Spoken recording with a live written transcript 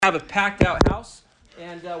Have a packed out house,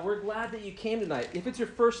 and we're glad that you came tonight. If it's your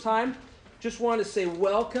first time, just wanted to say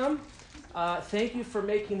welcome. Thank you for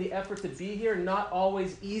making the effort to be here. Not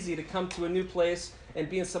always easy to come to a new place and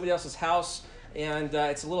be in somebody else's house, and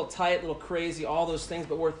it's a little tight, a little crazy, all those things,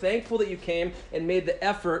 but we're thankful that you came and made the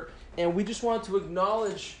effort, and we just wanted to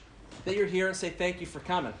acknowledge that you're here and say thank you for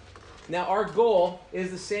coming. Now, our goal is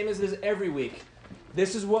the same as it is every week.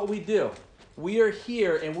 This is what we do. We are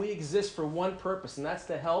here and we exist for one purpose, and that's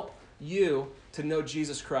to help you to know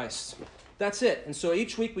Jesus Christ. That's it. And so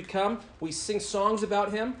each week we come, we sing songs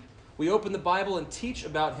about him, we open the Bible and teach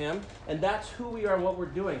about him, and that's who we are and what we're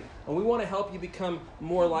doing. And we want to help you become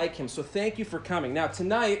more like him. So thank you for coming. Now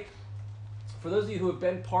tonight, for those of you who have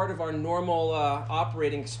been part of our normal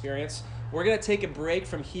operating experience, we're going to take a break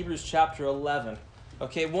from Hebrews chapter 11.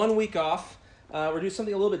 Okay, 1 week off. We're doing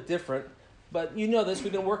something a little bit different. But you know this,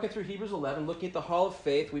 we've been working through Hebrews 11, looking at the Hall of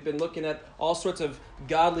Faith. We've been looking at all sorts of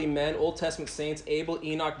godly men, Old Testament saints, Abel,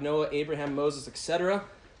 Enoch, Noah, Abraham, Moses, etc.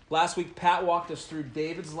 Last week, Pat walked us through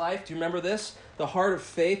David's life. Do you remember this? The heart of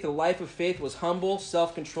faith, the life of faith was humble,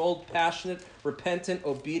 self-controlled, passionate, repentant,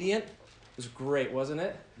 obedient. It was great, wasn't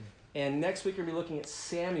it? And next week, we're going to be looking at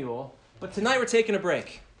Samuel. But tonight, we're taking a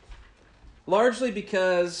break. Largely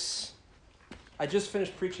because I just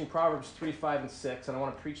finished preaching Proverbs 3, 5, and 6, and I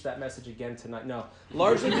want to preach that message again tonight. No,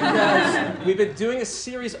 largely because we've been doing a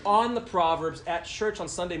series on the Proverbs at church on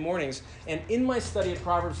Sunday mornings, and in my study of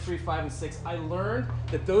Proverbs 3, 5, and 6, I learned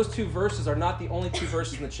that those two verses are not the only two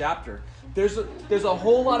verses in the chapter. There's a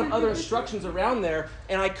whole lot of other instructions around there,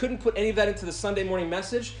 and I couldn't put any of that into the Sunday morning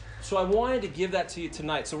message, so I wanted to give that to you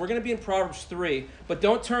tonight. So we're going to be in Proverbs 3, but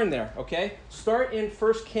don't turn there, okay? Start in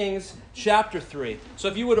 1 Kings chapter 3. So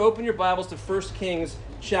if you would open your Bibles to 1 Kings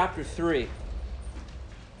chapter 3.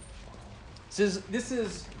 This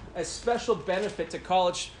is a special benefit to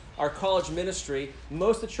our college ministry.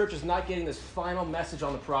 Most of the church is not getting this final message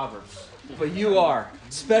on the Proverbs, but you are.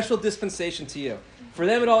 Special dispensation to you. For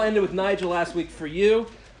them, it all ended with Nigel last week. For you,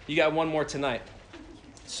 you got one more tonight.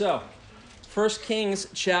 So 1 Kings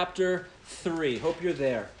chapter 3. Hope you're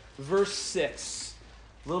there. Verse 6.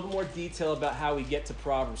 A little bit more detail about how we get to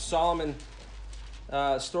Proverbs. Story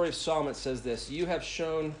of Solomon says this.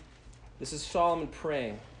 This is Solomon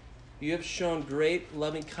praying. You have shown great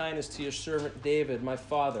loving kindness to your servant David, my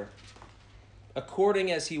father,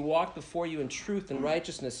 according as he walked before you in truth and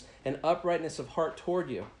righteousness and uprightness of heart toward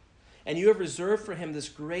you. And you have reserved for him this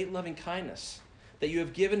great loving kindness, that you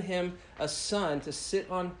have given him a son to sit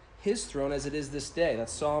on his throne as it is this day.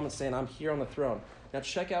 That's Solomon saying, I'm here on the throne. Now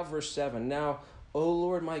check out verse 7. Now, O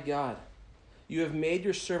Lord my God, you have made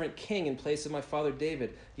your servant king in place of my father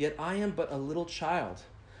David, yet I am but a little child.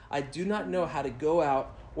 I do not know how to go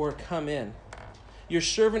out or come in. Your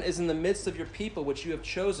servant is in the midst of your people, which you have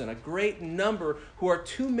chosen, a great number who are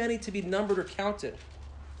too many to be numbered or counted.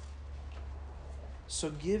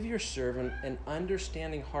 So give your servant an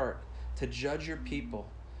understanding heart to judge your people,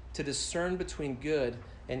 to discern between good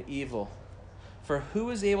and evil. For who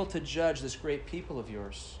is able to judge this great people of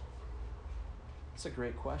yours? It's a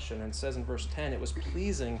great question. And it says in verse 10, it was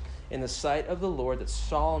pleasing in the sight of the Lord that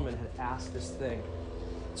Solomon had asked this thing.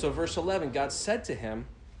 So verse 11, God said to him,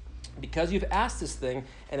 because you've asked this thing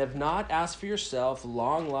and have not asked for yourself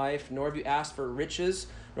long life, nor have you asked for riches,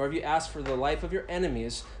 nor have you asked for the life of your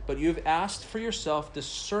enemies, but you have asked for yourself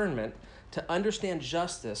discernment to understand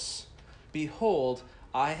justice, behold,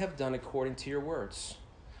 I have done according to your words.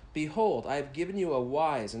 Behold, I have given you a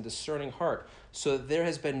wise and discerning heart, so that there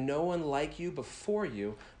has been no one like you before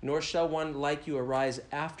you, nor shall one like you arise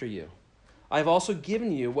after you. I have also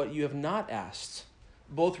given you what you have not asked,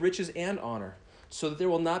 both riches and honor, so that there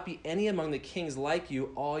will not be any among the kings like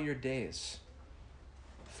you all your days.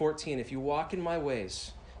 14, if you walk in my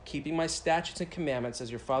ways, keeping my statutes and commandments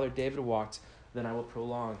as your father David walked, then I will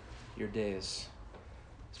prolong your days.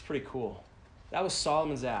 It's pretty cool. That was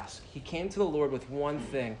Solomon's ask. He came to the Lord with one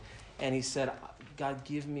thing, and he said, God,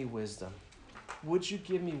 give me wisdom. Would you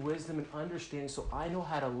give me wisdom and understanding so I know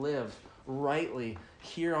how to live rightly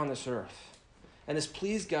here on this earth? And this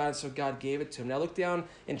pleased God, so God gave it to him. Now look down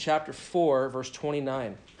in chapter 4, verse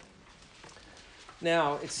 29.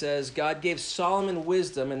 Now it says, God gave Solomon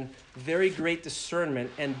wisdom and very great discernment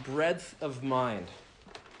and breadth of mind.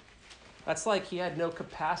 That's like he had no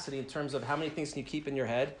capacity in terms of how many things can you keep in your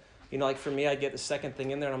head. You know, like for me, I get the second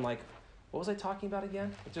thing in there and I'm like, what was I talking about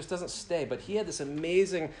again? It just doesn't stay. But he had this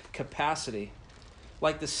amazing capacity.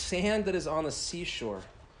 Like the sand that is on the seashore.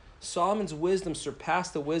 Solomon's wisdom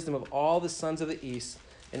surpassed the wisdom of all the sons of the east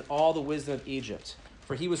and all the wisdom of Egypt.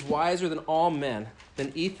 For he was wiser than all men,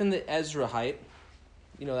 than Ethan the Ezrahite,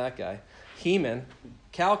 you know that guy, Heman,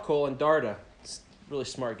 Calcol, and Darda. really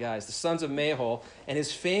smart guys, the sons of Mahol, and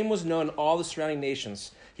his fame was known in all the surrounding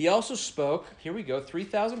nations. He also spoke, here we go,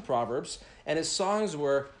 3,000 proverbs, and his songs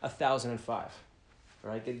were 1,005. All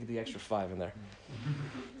right, get the extra 5 in there.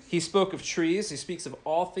 He spoke of trees. He speaks of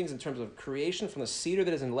all things in terms of creation, from the cedar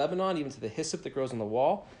that is in Lebanon, even to the hyssop that grows on the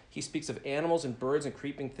wall. He speaks of animals and birds and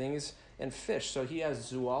creeping things and fish. So he has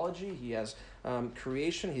zoology, he has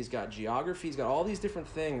creation, he's got geography, he's got all these different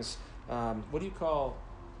things. What do you call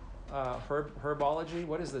herbology?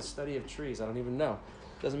 What is the study of trees? I don't even know.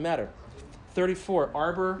 Doesn't matter. 34,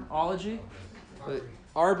 arborology?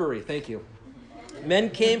 Arbory, thank you. Men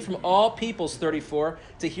came from all peoples, 34,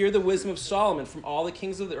 to hear the wisdom of Solomon from all the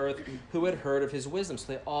kings of the earth who had heard of his wisdom.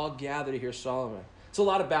 So they all gathered to hear Solomon. It's a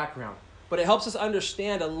lot of background, but it helps us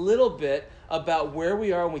understand a little bit about where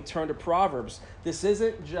we are when we turn to Proverbs. This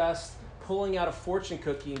isn't just pulling out a fortune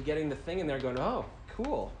cookie and getting the thing in there and going, oh,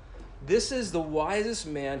 cool. This is the wisest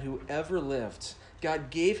man who ever lived. God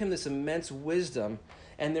gave him this immense wisdom,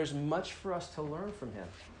 and there's much for us to learn from him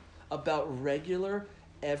about regular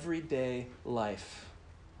everyday life,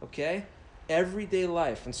 okay? Everyday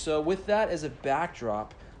life. And so with that as a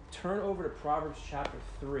backdrop, turn over to Proverbs chapter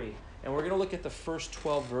 3, and we're going to look at the first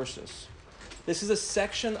 12 verses. This is a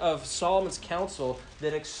section of Solomon's counsel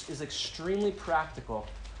that is extremely practical.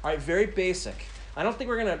 All right, very basic. I don't think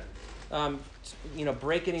we're going to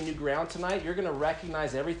break any new ground tonight. You're going to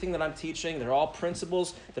recognize everything that I'm teaching. They're all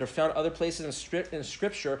principles that are found other places in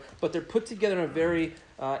Scripture, but they're put together in a very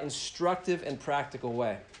instructive and practical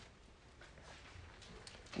way.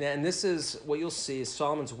 And this is what you'll see is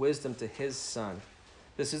Solomon's wisdom to his son.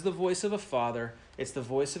 This is the voice of a father. It's the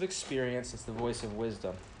voice of experience. It's the voice of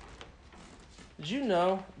wisdom. Did you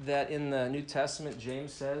know that in the New Testament,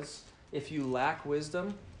 James says, if you lack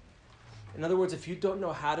wisdom, in other words, if you don't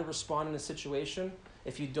know how to respond in a situation,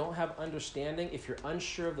 if you don't have understanding, if you're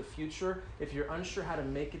unsure of the future, if you're unsure how to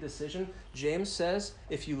make a decision, James says,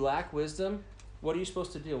 if you lack wisdom, what are you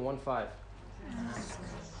supposed to do? 1:5.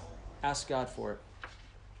 Ask God for it.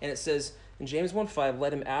 And it says in James 1:5,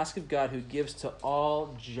 let him ask of God who gives to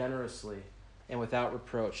all generously and without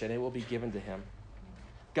reproach, and it will be given to him.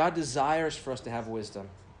 God desires for us to have wisdom.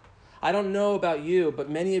 I don't know about you, but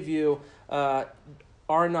many of you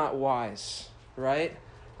are not wise, right?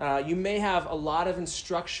 You may have a lot of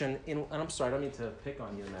instruction and I'm sorry, I don't mean to pick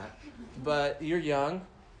on you in that, but you're young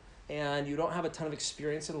and you don't have a ton of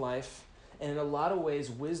experience in life, and in a lot of ways,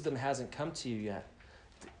 wisdom hasn't come to you yet.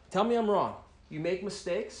 Tell me I'm wrong. You make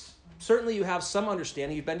mistakes. Certainly you have some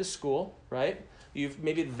understanding. You've been to school, right? You've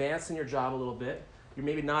maybe advanced in your job a little bit. You're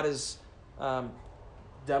maybe not as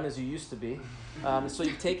dumb as you used to be. So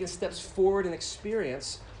you've taken steps forward in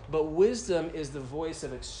experience, but wisdom is the voice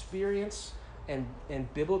of experience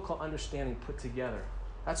and biblical understanding put together.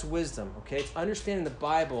 That's wisdom, okay? It's understanding the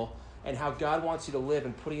Bible and how God wants you to live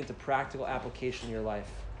and putting it into practical application in your life.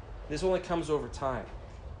 This only comes over time.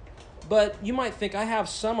 But you might think, I have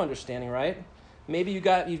some understanding, right? Maybe you've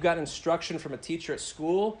got instruction from a teacher at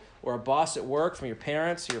school or a boss at work, from your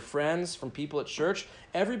parents, your friends, from people at church.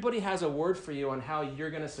 Everybody has a word for you on how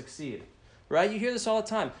you're going to succeed, right? You hear this all the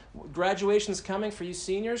time. Graduation's coming for you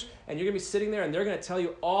seniors, and you're going to be sitting there, and they're going to tell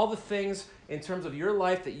you all the things in terms of your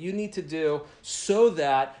life that you need to do so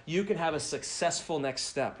that you can have a successful next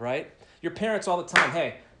step, right? Your parents all the time,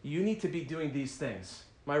 hey, you need to be doing these things.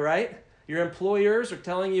 Am I right? Your employers are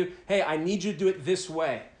telling you, hey, I need you to do it this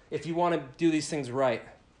way if you want to do these things right.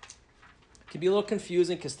 It can be a little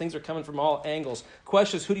confusing because things are coming from all angles.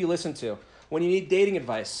 Question is, who do you listen to? When you need dating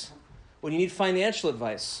advice, when you need financial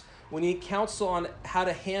advice, when you need counsel on how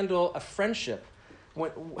to handle a friendship,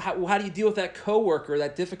 how do you deal with that coworker,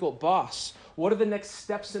 that difficult boss? What are the next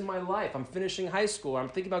steps in my life? I'm finishing high school. I'm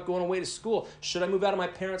thinking about going away to school. Should I move out of my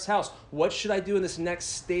parents' house? What should I do in this next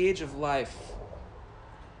stage of life?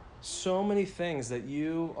 So many things that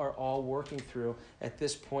you are all working through at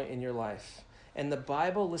this point in your life. And the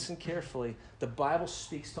Bible, listen carefully, the Bible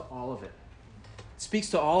speaks to all of it. It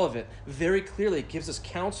speaks to all of it very clearly. It gives us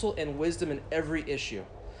counsel and wisdom in every issue.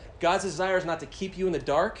 God's desire is not to keep you in the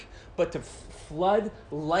dark, but to flood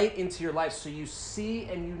light into your life so you see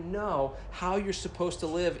and you know how you're supposed to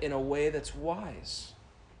live in a way that's wise.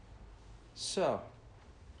 So,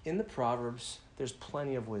 in the Proverbs, there's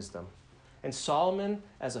plenty of wisdom. And Solomon,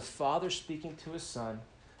 as a father speaking to his son,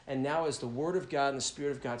 and now as the Word of God and the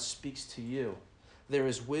Spirit of God speaks to you, there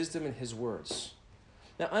is wisdom in his words.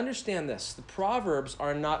 Now understand this. The Proverbs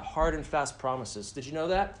are not hard and fast promises. Did you know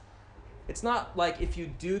that? It's not like if you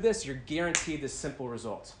do this, you're guaranteed this simple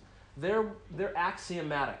result. They're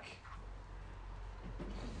axiomatic.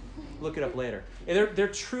 Look it up later. They're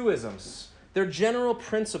truisms. They're general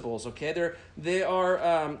principles, okay? They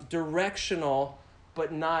are directional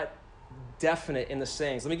but not definite in the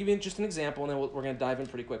sayings. Let me give you just an example, and then we're going to dive in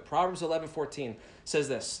pretty quick. Proverbs 11:14 says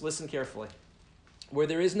this. Listen carefully. Where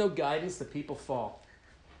there is no guidance, the people fall.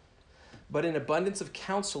 But in abundance of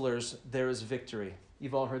counselors, there is victory.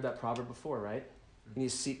 You've all heard that proverb before, right? You need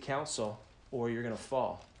to seek counsel, or you're going to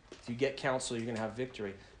fall. If you get counsel, you're going to have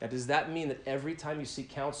victory. Now, does that mean that every time you seek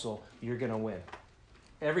counsel, you're going to win?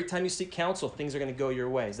 Every time you seek counsel, things are going to go your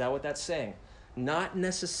way. Is that what that's saying? Not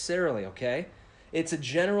necessarily, okay? It's a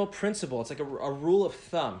general principle. It's like a rule of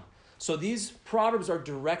thumb. So these proverbs are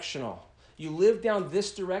directional. You live down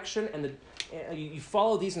this direction, and you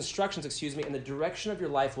follow these instructions, and the direction of your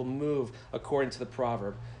life will move according to the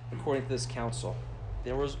proverb, according to this counsel.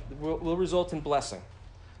 It will result in blessing.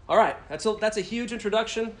 All right, that's a huge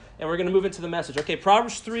introduction, and we're going to move into the message. Okay,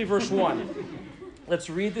 Proverbs 3, verse 1. Let's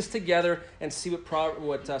read this together and see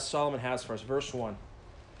what Solomon has for us. Verse 1. I'm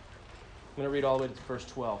going to read all the way to verse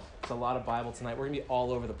 12. It's a lot of Bible tonight. We're going to be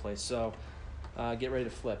all over the place, so get ready to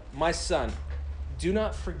flip. My son, do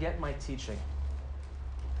not forget my teaching,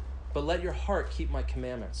 but let your heart keep my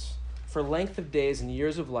commandments. For length of days and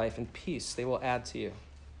years of life and peace they will add to you.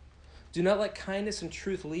 Do not let kindness and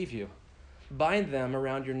truth leave you. Bind them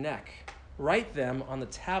around your neck. Write them on the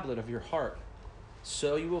tablet of your heart.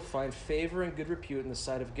 So you will find favor and good repute in the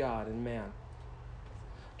sight of God and man.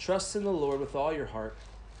 Trust in the Lord with all your heart,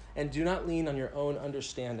 and do not lean on your own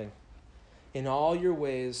understanding. In all your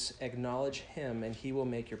ways acknowledge him, and he will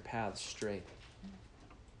make your paths straight.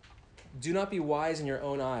 Do not be wise in your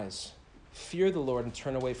own eyes. Fear the Lord and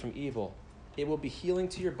turn away from evil. It will be healing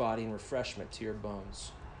to your body and refreshment to your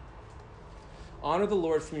bones. Honor the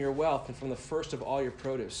Lord from your wealth and from the first of all your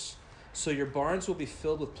produce. So your barns will be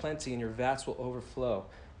filled with plenty, and your vats will overflow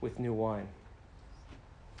with new wine.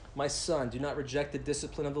 My son, do not reject the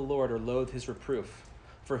discipline of the Lord or loathe his reproof.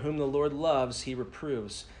 For whom the Lord loves, he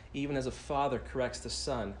reproves, even as a father corrects the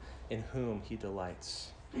son in whom he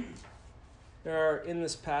delights. There are, in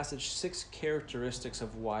this passage, 6 characteristics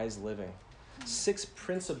of wise living. 6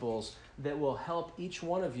 principles that will help each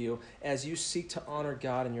one of you as you seek to honor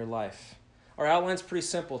God in your life. Our outline's pretty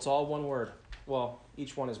simple. It's all one word. Well,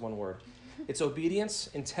 each one is one word. It's obedience,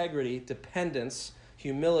 integrity, dependence,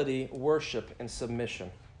 humility, worship, and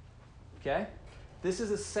submission. Okay? This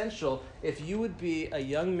is essential if you would be a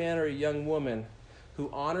young man or a young woman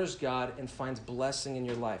who honors God and finds blessing in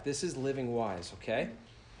your life. This is living wise, okay?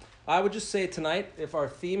 I would just say tonight, if our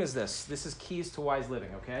theme is this is keys to wise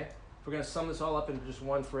living, okay? If we're going to sum this all up into just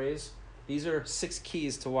one phrase, these are 6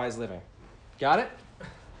 keys to wise living. Got it?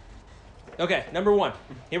 Okay, number 1.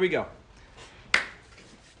 Here we go. I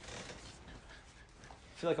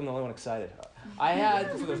feel like I'm the only one excited.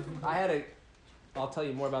 I'll tell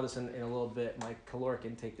you more about this in a little bit, my caloric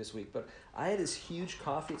intake this week, but I had this huge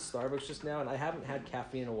coffee at Starbucks just now, and I haven't had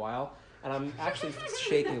caffeine in a while, and I'm actually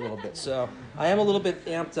shaking a little bit. So I am a little bit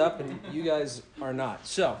amped up, and you guys are not.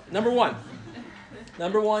 So, number 1.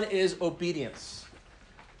 Number 1 is obedience.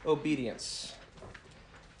 Obedience.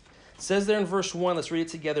 It says there in verse 1, let's read it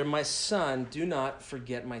together. My son, do not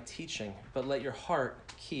forget my teaching, but let your heart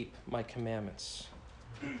keep my commandments.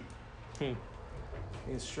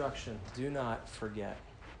 Instruction, do not forget.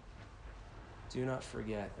 Do not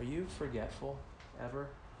forget. Are you forgetful ever?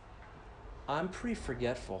 I'm pretty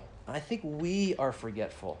forgetful. I think we are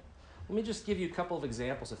forgetful. Let me just give you a couple of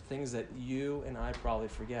examples of things that you and I probably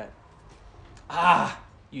forget.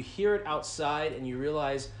 You hear it outside and you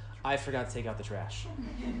realize, I forgot to take out the trash.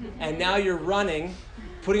 And now you're running,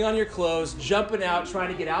 putting on your clothes, jumping out,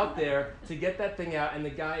 trying to get out there to get that thing out, and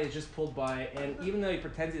the guy is just pulled by, and even though he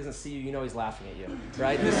pretends he doesn't see you, you know he's laughing at you,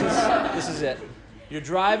 right? This is it. You're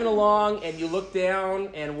driving along, and you look down,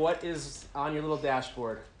 and what is on your little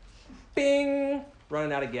dashboard? Bing!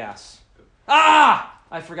 Running out of gas.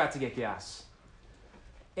 I forgot to get gas.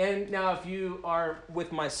 And now if you are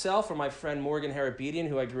with myself or my friend Morgan Harabedian,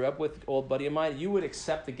 who I grew up with, old buddy of mine, you would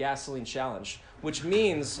accept the gasoline challenge, which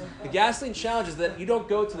means the gasoline challenge is that you don't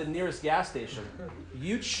go to the nearest gas station.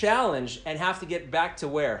 You challenge and have to get back to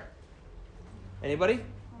where? Anybody?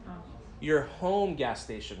 Your home gas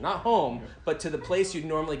station. Not home, but to the place you'd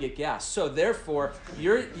normally get gas. So therefore,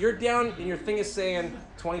 you're down and your thing is saying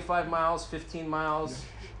 25 miles, 15 miles,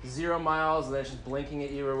 0 miles, and then it's just blinking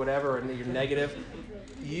at you or whatever, and you're negative.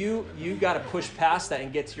 You got to push past that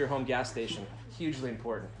and get to your home gas station. Hugely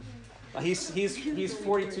important. He's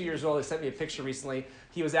 42 years old. He sent me a picture recently.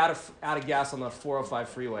 He was out of gas on the 405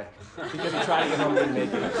 freeway because he tried to get home and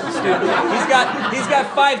didn't make it. He's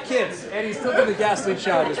got 5 kids and he's still doing the gasoline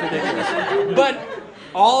challenge. It's ridiculous. But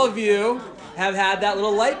all of you have had that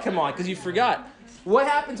little light come on because you forgot. What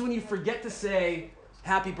happens when you forget to say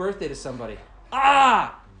happy birthday to somebody?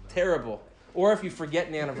 Terrible. Or if you forget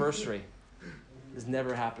an anniversary. It's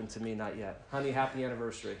never happened to me, not yet. Honey, happy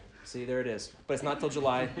anniversary. See, there it is. But it's not till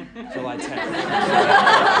July 10th. Getting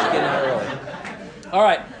out early. All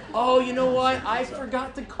right. Oh, you know what? I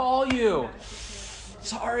forgot to call you.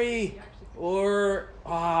 Sorry. Or,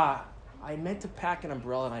 I meant to pack an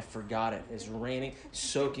umbrella and I forgot it. It's raining,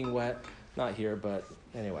 soaking wet. Not here, but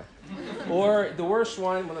anyway. Or the worst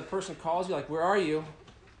one, when the person calls you, like, where are you?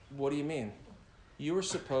 What do you mean? You were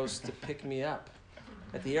supposed to pick me up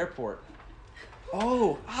at the airport.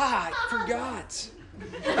 Oh, I forgot.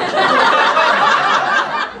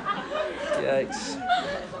 Yikes.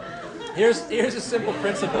 Here's a simple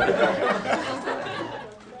principle.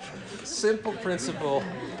 Simple principle.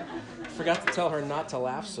 Forgot to tell her not to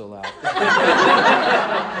laugh so loud.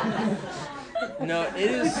 No,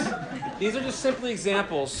 these are just simply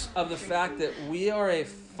examples of the fact that we are a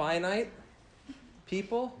finite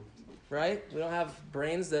people, right? We don't have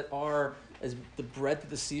brains that are as the breadth of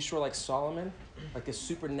the seashore like Solomon, like a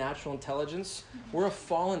supernatural intelligence. We're a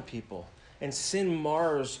fallen people, and sin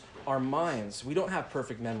mars our minds. We don't have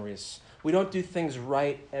perfect memories. We don't do things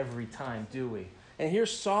right every time, do we? And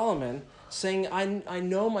here's Solomon saying, I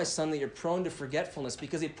know, my son, that you're prone to forgetfulness,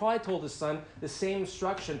 because he probably told his son the same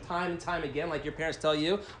instruction time and time again, like your parents tell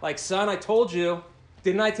you. Like, son, I told you.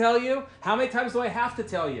 Didn't I tell you? How many times do I have to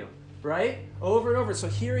tell you? Right? Over and over. So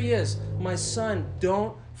here he is. My son,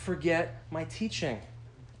 don't forget my teaching.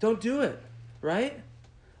 Don't do it. Right?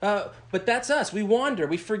 But that's us. We wander.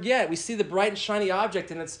 We forget. We see the bright and shiny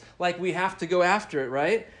object, and it's like we have to go after it,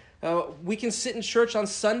 right? We can sit in church on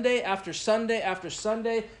Sunday after Sunday after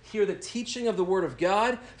Sunday, hear the teaching of the Word of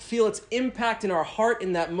God, feel its impact in our heart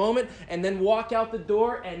in that moment, and then walk out the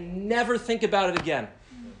door and never think about it again.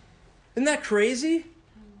 Isn't that crazy?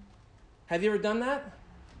 Have you ever done that?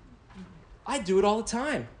 I do it all the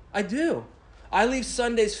time. I do. I leave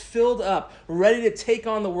Sundays filled up, ready to take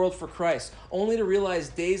on the world for Christ, only to realize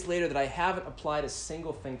days later that I haven't applied a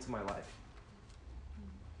single thing to my life.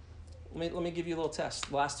 Let me give you a little test.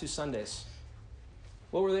 The last 2 Sundays.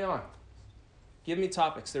 What were they on? Give me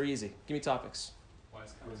topics. They're easy. Give me topics.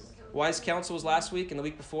 Wise counsel. Wise counsel was last week and the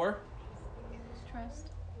week before? Trust.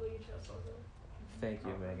 Will you trust God? Thank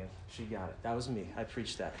you, Megan. She got it. That was me. I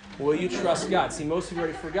preached that. Will you trust God? See, most of you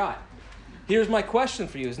already forgot. Here's my question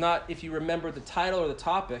for you. It's not if you remember the title or the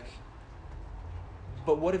topic,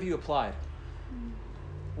 but what have you applied?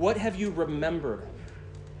 What have you remembered?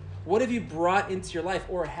 What have you brought into your life?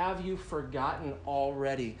 Or have you forgotten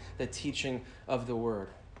already the teaching of the Word?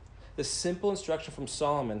 The simple instruction from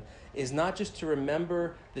Solomon is not just to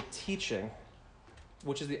remember the teaching,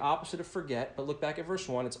 which is the opposite of forget, but look back at verse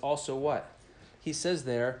 1. It's also what? He says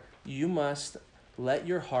there, you must let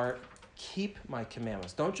your heart keep my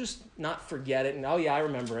commandments. Don't just not forget it and, oh yeah, I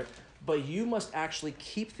remember it, but you must actually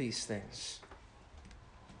keep these things.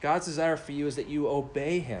 God's desire for you is that you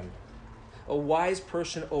obey him. A wise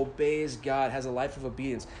person obeys God, has a life of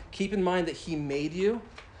obedience. Keep in mind that he made you,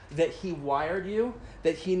 that he wired you,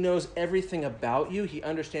 that he knows everything about you. He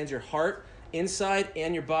understands your heart inside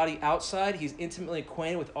and your body outside. He's intimately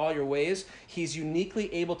acquainted with all your ways. He's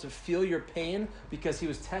uniquely able to feel your pain because he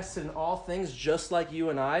was tested in all things just like you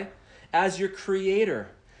and I. As your creator,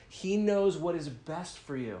 he knows what is best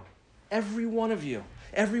for you. Every one of you,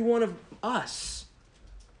 every one of us.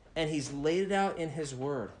 And he's laid it out in his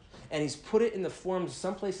word. And he's put it in the form of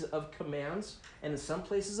some places of commands and in some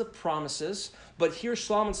places of promises. But here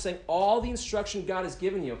Solomon's saying all the instruction God has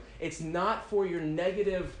given you, it's not for your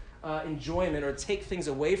negative enjoyment or take things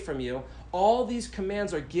away from you. All these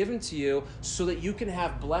commands are given to you so that you can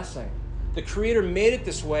have blessing. The Creator made it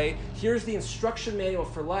this way. Here's the instruction manual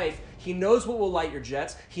for life. He knows what will light your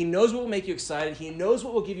jets. He knows what will make you excited. He knows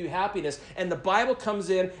what will give you happiness. And the Bible comes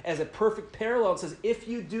in as a perfect parallel and says, if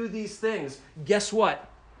you do these things, guess what?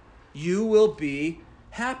 You will be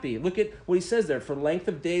happy. Look at what he says there. For length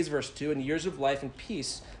of days, verse 2, and years of life and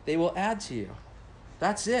peace, they will add to you.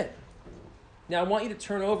 That's it. Now, I want you to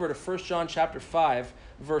turn over to 1 John chapter 5,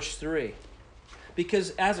 verse 3.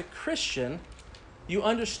 Because as a Christian, you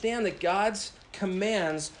understand that God's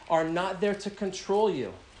commands are not there to control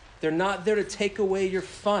you. They're not there to take away your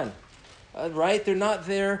fun, right? They're not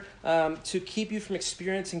there to keep you from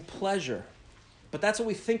experiencing pleasure. But that's what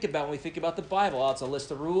we think about when we think about the Bible. Oh, it's a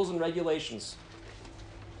list of rules and regulations.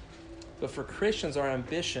 But for Christians, our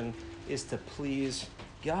ambition is to please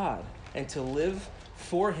God and to live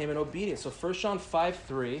for him in obedience. So 1 John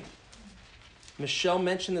 5:3, Michelle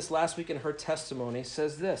mentioned this last week in her testimony,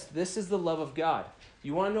 says this. This is the love of God.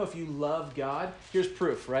 You want to know if you love God? Here's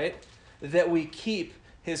proof, right? That we keep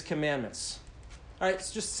his commandments. All right,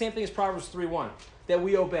 it's just the same thing as Proverbs 3:1, that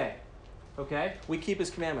we obey. Okay? We keep his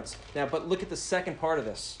commandments. Now, but look at the second part of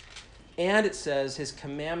this. And it says his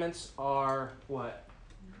commandments are what?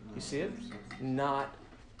 You see it? Not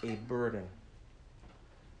a burden.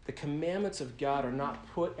 The commandments of God are not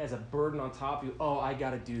put as a burden on top of you. Oh, I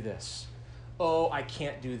got to do this. Oh, I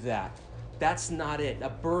can't do that. That's not it. A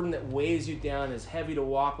burden that weighs you down, is heavy to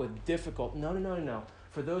walk with, difficult. No.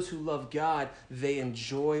 For those who love God, they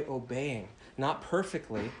enjoy obeying. Not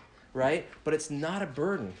perfectly, right? But it's not a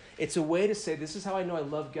burden. It's a way to say, this is how I know I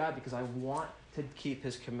love God, because I want to keep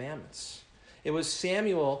his commandments. It was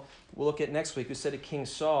Samuel, we'll look at next week, who said to King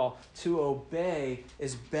Saul, to obey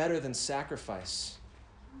is better than sacrifice.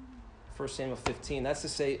 1 Samuel 15. That's to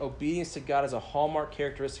say, obedience to God is a hallmark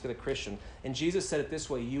characteristic of the Christian. And Jesus said it this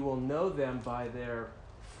way, you will know them by their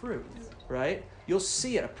fruit, right? You'll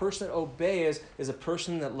see it. A person that obeys is a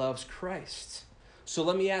person that loves Christ. So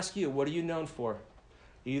let me ask you, what are you known for? Are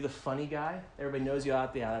you the funny guy? Everybody knows you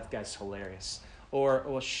out there. Yeah, that guy's hilarious. Or,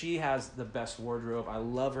 well, she has the best wardrobe. I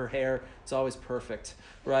love her hair. It's always perfect,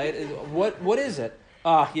 right? What is it?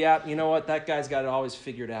 Yeah, you know what? That guy's got it always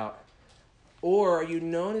figured out. Or are you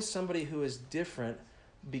known as somebody who is different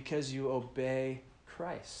because you obey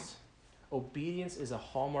Christ? Obedience is a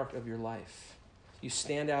hallmark of your life. You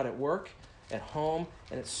stand out at work, at home,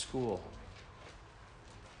 and at school.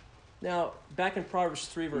 Now, back in Proverbs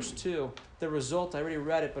 3, verse 2, the result, I already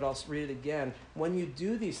read it, but I'll read it again. When you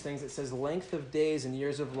do these things, it says, length of days and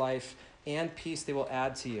years of life and peace they will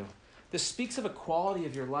add to you. This speaks of a quality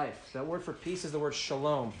of your life. That word for peace is the word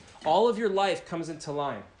shalom. All of your life comes into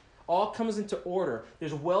line. All comes into order.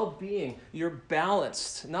 There's well-being. You're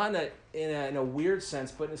balanced, not in a weird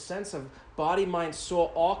sense, but in a sense of body, mind,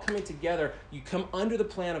 soul, all coming together. You come under the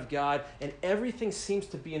plan of God, and everything seems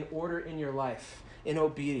to be in order in your life, in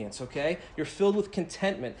obedience, okay? You're filled with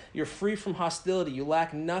contentment. You're free from hostility. You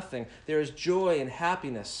lack nothing. There is joy and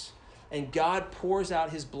happiness, and God pours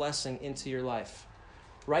out his blessing into your life.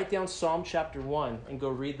 Write down Psalm chapter 1 and go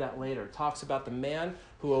read that later. It talks about the man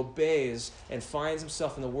who obeys and finds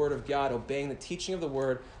himself in the Word of God, obeying the teaching of the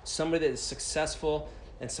Word, somebody that is successful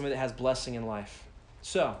and somebody that has blessing in life.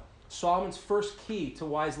 So, Solomon's first key to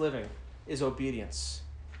wise living is obedience.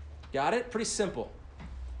 Got it? Pretty simple.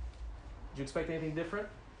 Did you expect anything different?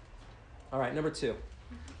 All right, number 2.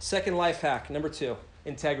 Second life hack, number 2,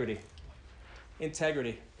 integrity.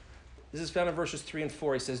 Integrity. This is found in verses 3 and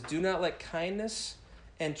 4. He says, do not let kindness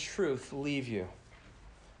and truth leave you.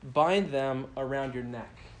 Bind them around your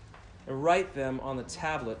neck and write them on the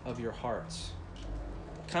tablet of your hearts.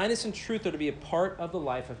 Kindness and truth are to be a part of the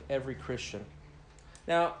life of every Christian.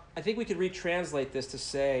 Now, I think we could retranslate this to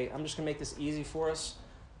say, I'm just going to make this easy for us.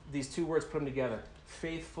 These two words, put them together.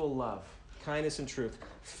 Faithful love. Kindness and truth.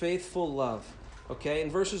 Faithful love. Okay, in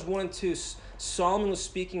verses 1 and 2, Solomon was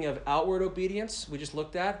speaking of outward obedience, we just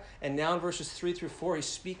looked at, and now in verses 3 through 4, he's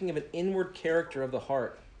speaking of an inward character of the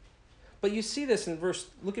heart. But you see this in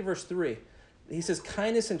look at verse 3. He says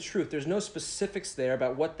kindness and truth. There's no specifics there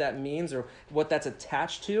about what that means or what that's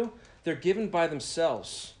attached to. They're given by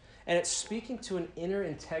themselves. And it's speaking to an inner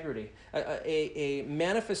integrity, a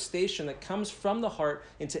manifestation that comes from the heart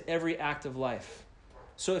into every act of life.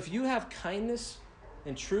 So if you have kindness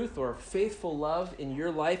and truth or faithful love in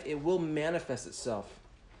your life, it will manifest itself.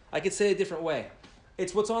 I could say it a different way.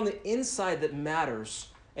 It's what's on the inside that matters,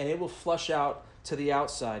 and it will flush out to the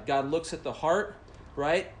outside. God looks at the heart,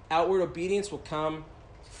 right? Outward obedience will come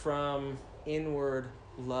from inward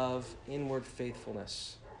love, inward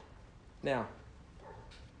faithfulness. Now,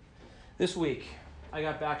 this week, I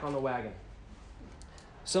got back on the wagon.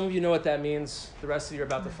 Some of you know what that means. The rest of you are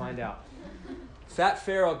about to find out. Fat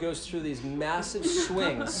Pharaoh goes through these massive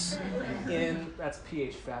swings that's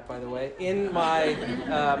pH fat, by the way, in my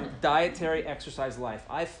dietary exercise life.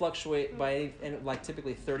 I fluctuate by like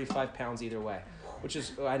typically 35 pounds either way, which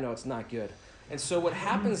is, I know it's not good. And so what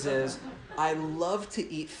happens is I love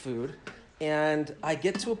to eat food, and I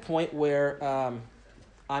get to a point where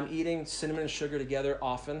I'm eating cinnamon and sugar together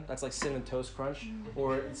often. That's like Cinnamon Toast Crunch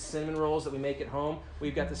or cinnamon rolls that we make at home.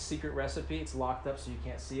 We've got the secret recipe. It's locked up so you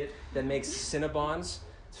can't see it. That makes Cinnabons.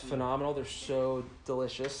 It's phenomenal. They're so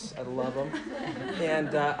delicious. I love them.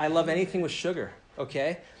 And I love anything with sugar,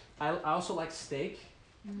 okay? I also like steak,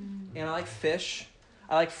 and I like fish.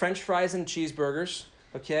 I like French fries and cheeseburgers,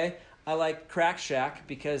 okay? I like Crack Shack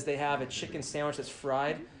because they have a chicken sandwich that's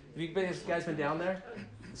fried. Have you guys been down there?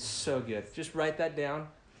 It's so good. Just write that down.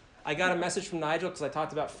 I got a message from Nigel because I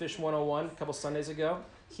talked about Fish 101 a couple Sundays ago.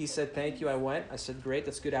 He said, thank you, I went. I said, great,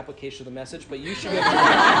 that's good application of the message, but you should go.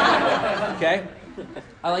 Okay?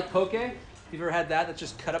 I like poke. If you've ever had that, that's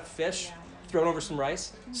just cut up fish, thrown over some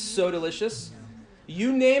rice. So delicious.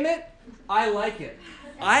 You name it, I like it.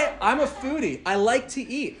 I'm a foodie. I like to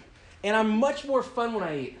eat. And I'm much more fun when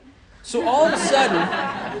I eat. So all of a sudden,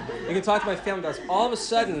 you can talk to my family about this, all of a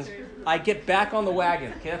sudden, I get back on the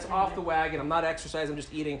wagon. Okay, that's off the wagon. I'm not exercising, I'm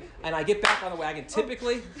just eating. And I get back on the wagon.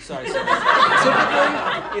 Typically, typically,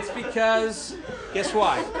 it's because, guess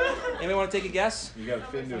why? Anybody want to take a guess? You got to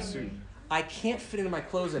fit into a suit. I can't fit into my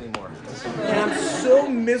clothes anymore. And I'm so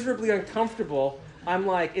miserably uncomfortable. I'm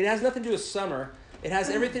like, it has nothing to do with summer. It has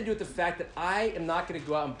everything to do with the fact that I am not going to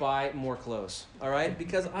go out and buy more clothes, all right?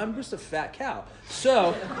 Because I'm just a fat cow.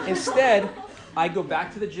 So instead, I go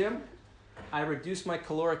back to the gym. I reduce my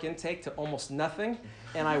caloric intake to almost nothing,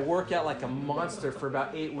 and I work out like a monster for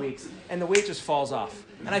about 8 weeks, and the weight just falls off.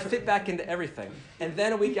 And I fit back into everything. And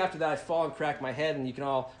then a week after that, I fall and crack my head, and you can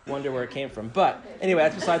all wonder where it came from. But anyway,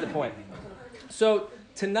 that's beside the point. So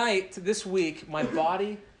tonight, this week, my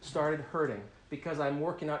body started hurting because I'm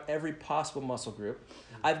working out every possible muscle group.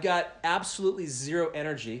 I've got absolutely zero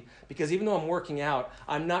energy because even though I'm working out,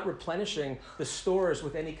 I'm not replenishing the stores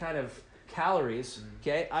with any kind of calories,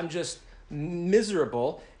 okay? I'm just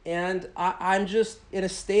miserable, and I'm just in a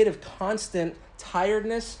state of constant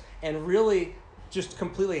tiredness and really just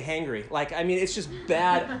completely hangry. Like, I mean, it's just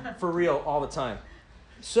bad for real all the time.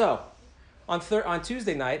 So on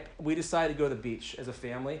Tuesday night, we decided to go to the beach as a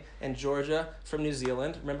family, and Georgia from New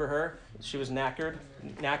Zealand, remember her? She was naked.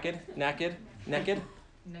 And Not was naked.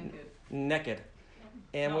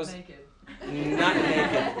 not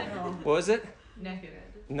naked. What was it? Naked.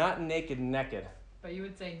 Not naked. But you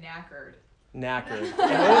would say knackered. Knackered. And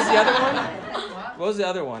what was the other one? What? What was the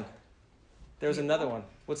other one? There was another one.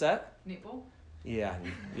 What's that? Nipple. Yeah.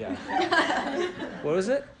 What was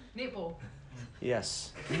it? Nipple.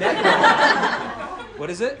 Yes. Netball. What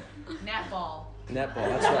is it? Netball. Netball,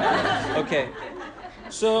 that's right. Okay.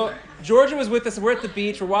 So Georgia was with us. We're at the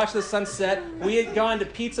beach. We're watching the sunset. We had gone to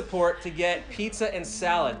Pizza Port to get pizza and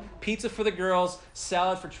salad. Pizza for the girls,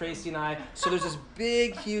 salad for Tracy and I. So there's this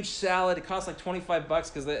big, huge salad. It cost like $25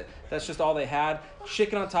 because that's just all they had.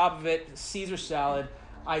 Chicken on top of it, Caesar salad.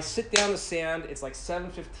 I sit down in the sand. It's like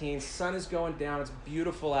 7:15. Sun is going down. It's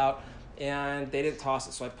beautiful out. And they didn't toss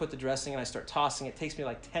it. So I put the dressing and I start tossing. It takes me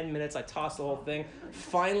like 10 minutes. I toss the whole thing.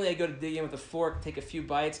 Finally, I go to dig in with a fork, take a few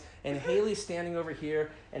bites. And Haley's standing over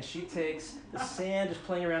here, and she takes the sand just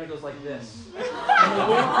playing around and goes like this. And the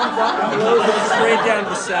wind comes up and blows it straight down to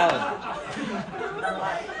the salad.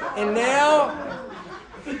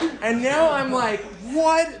 And now I'm like,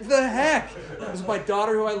 what the heck? This is my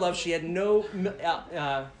daughter who I love. She had no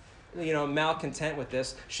malcontent with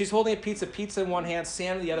this. She's holding a pizza in one hand,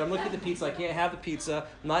 sand in the other. I'm looking at the pizza. I can't have the pizza.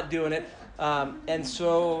 I'm not doing it. And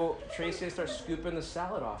so Tracy starts scooping the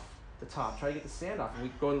salad off the top, trying to get the sand off. And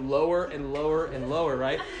we're going lower and lower and lower,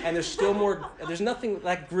 right? And there's still more. There's nothing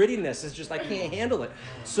like grittiness. It's just I can't handle it.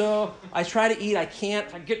 So I try to eat. I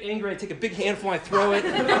can't. I get angry. I take a big handful. I throw it.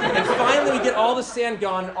 And finally we get all the sand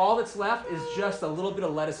gone. And all that's left is just a little bit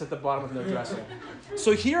of lettuce at the bottom with no dressing.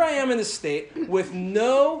 So here I am in this state with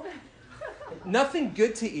nothing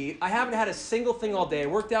good to eat. I haven't had a single thing all day. I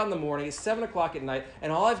worked out in the morning. It's 7 o'clock at night,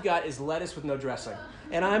 and all I've got is lettuce with no dressing.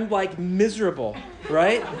 And I'm like miserable,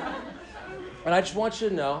 right? And I just want you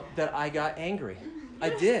to know that I got angry. I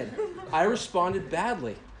did. I responded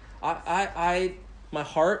badly. My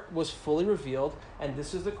heart was fully revealed, and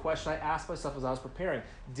this is the question I asked myself as I was preparing.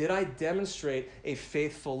 Did I demonstrate a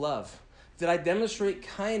faithful love? Did I demonstrate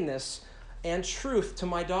kindness and truth to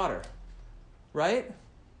my daughter? Right?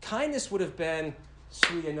 Kindness would have been,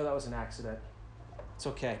 sweetie, I know that was an accident. It's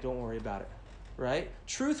okay, don't worry about it, right?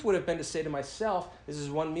 Truth would have been to say to myself, this is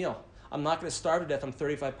one meal. I'm not going to starve to death. I'm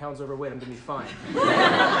 35 pounds overweight. I'm going to be fine.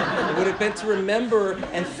 It would have been to remember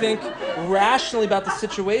and think rationally about the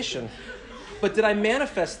situation. But did I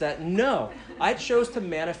manifest that? No. I chose to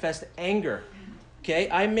manifest anger, okay?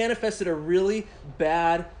 I manifested a really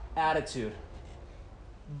bad attitude.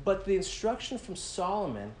 But the instruction from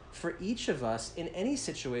Solomon for each of us in any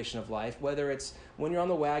situation of life, whether it's when you're on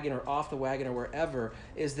the wagon or off the wagon or wherever,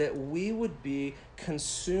 is that we would be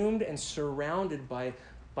consumed and surrounded by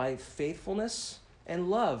faithfulness and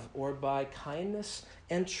love, or by kindness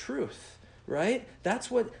and truth, right? That's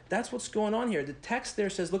what's going on here. The text there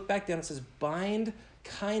says, look back down, it says, bind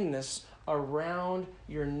kindness around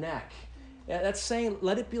your neck. That's saying,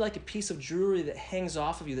 let it be like a piece of jewelry that hangs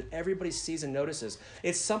off of you that everybody sees and notices.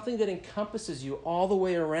 It's something that encompasses you all the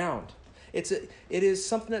way around. It is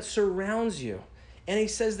something that surrounds you. And he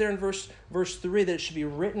says there in verse 3 that it should be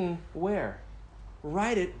written where?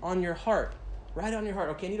 Write it on your heart. Write it on your heart.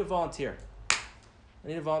 Okay, I need a volunteer.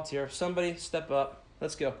 Somebody step up.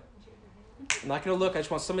 Let's go. I'm not going to look. I just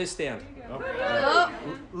want somebody to stand. Oh.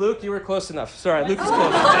 Luke, you were close enough. Sorry, Luke is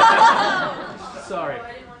close. Sorry.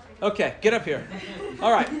 Okay, get up here.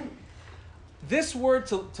 All right. This word,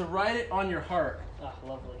 to write it on your heart. Ah,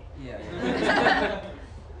 lovely. Yeah.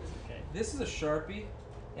 Okay. This is a Sharpie,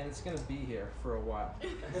 and it's going to be here for a while.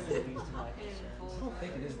 That's the least of my concerns. I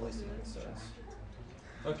think it is the least of your concerns.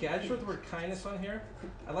 Okay, I just wrote the word kindness on here.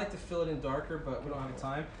 I'd like to fill it in darker, but we don't have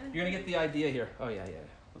time. You're going to get the idea here. Oh, yeah.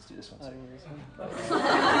 Let's do this one.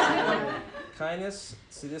 Kindness.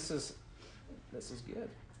 See, this is good.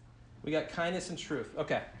 We got kindness and truth.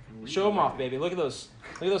 Okay. Show them off, baby. Look at those.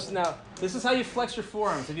 Look at those. Now, this is how you flex your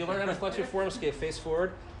forearms. If you learn how to flex your forearms, okay, face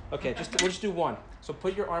forward. Okay, we'll just do one. So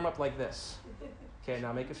put your arm up like this. Okay,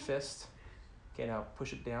 now make a fist. Okay, now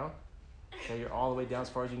push it down. Okay, you're all the way down as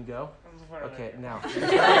far as you can go. Okay, now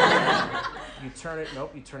you turn it.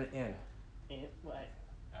 Nope, you turn it in. What?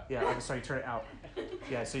 Yeah, I'm sorry, you turn it out.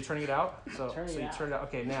 Yeah, so you're turning it out. So Turn you it turn it out. out.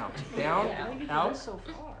 Okay, now down, How did you do out. this so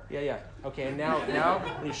far? Yeah. Okay, and now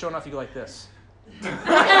when you're showing off, you go like this. So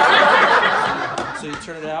you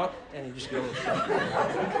turn it out and you just go.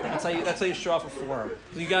 That's how you show off a forearm.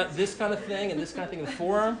 So you got this kind of thing and this kind of thing in the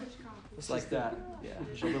forearm. Just like that. Yeah.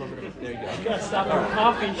 Just a little bit of it. There you go. You gotta stop our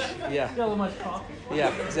coffee. Yeah. You got a little much coffee.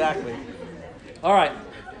 Yeah. Exactly. All right.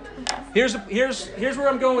 Here's where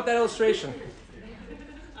I'm going with that illustration.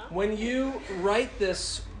 When you write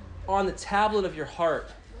this on the tablet of your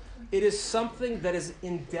heart, it is something that is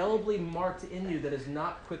indelibly marked in you that is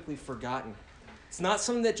not quickly forgotten. It's not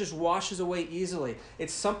something that just washes away easily.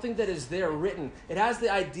 It's something that is there written. It has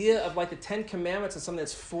the idea of like the 10 Commandments and something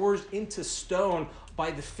that's forged into stone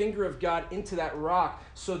by the finger of God into that rock.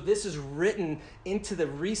 So this is written into the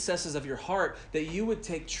recesses of your heart that you would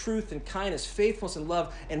take truth and kindness, faithfulness and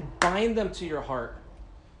love and bind them to your heart.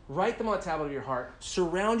 Write them on the tablet of your heart.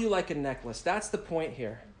 Surround you like a necklace. That's the point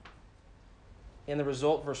here. And the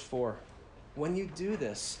result, verse 4. When you do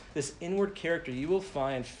this inward character, you will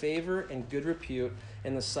find favor and good repute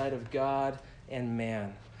in the sight of God and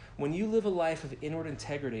man. When you live a life of inward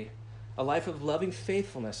integrity, a life of loving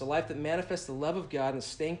faithfulness, a life that manifests the love of God and the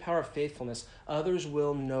staying power of faithfulness, others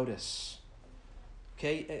will notice.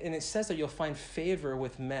 Okay? And it says that you'll find favor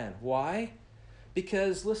with men. Why?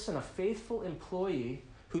 Because, listen, a faithful employee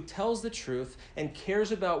who tells the truth and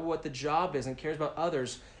cares about what the job is and cares about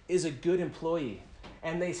others is a good employee.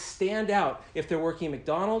 And they stand out if they're working at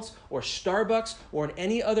McDonald's or Starbucks or in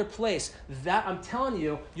any other place. That, I'm telling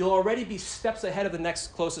you, you'll already be steps ahead of the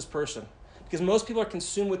next closest person. Because most people are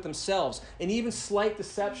consumed with themselves and even slight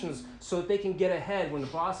deceptions so that they can get ahead when the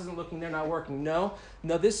boss isn't looking, they're not working. No,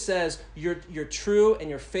 this says you're true and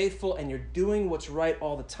you're faithful and you're doing what's right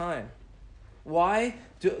all the time. Why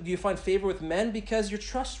do you find favor with men? Because you're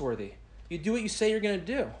trustworthy. You do what you say you're going to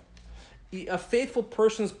do. A faithful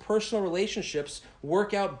person's personal relationships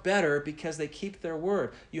work out better because they keep their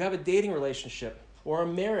word. You have a dating relationship or a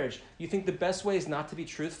marriage. You think the best way is not to be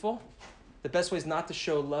truthful? The best way is not to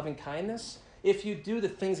show love and kindness? If you do, the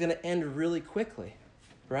thing's going to end really quickly,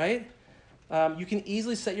 right? You can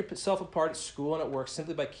easily set yourself apart at school and at work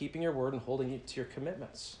simply by keeping your word and holding you to your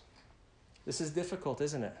commitments. This is difficult,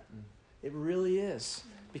 isn't it? It really is.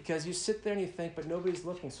 Because you sit there and you think, but nobody's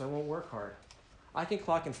looking, so I won't work hard. I can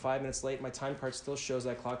clock in 5 minutes late. My time card still shows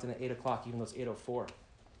that I clocked in at 8 o'clock, even though it's 8:04.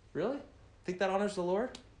 Really? Think that honors the Lord?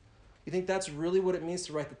 You think that's really what it means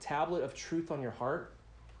to write the tablet of truth on your heart?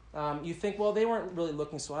 You think, well, they weren't really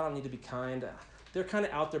looking, so I don't need to be kind. They're kind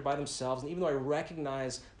of out there by themselves. And even though I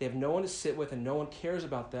recognize they have no one to sit with and no one cares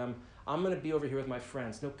about them, I'm going to be over here with my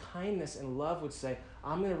friends. No, kindness and love would say,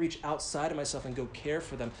 I'm going to reach outside of myself and go care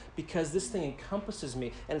for them because this thing encompasses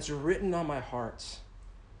me and it's written on my heart.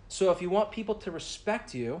 So if you want people to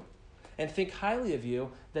respect you and think highly of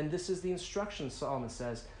you, then this is the instruction, Solomon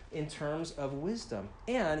says, in terms of wisdom.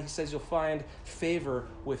 And he says you'll find favor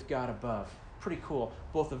with God above. Pretty cool.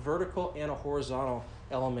 Both a vertical and a horizontal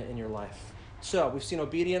element in your life. So we've seen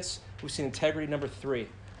obedience. We've seen integrity. Number 3,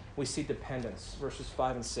 we see dependence, verses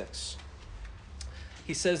 5 and 6.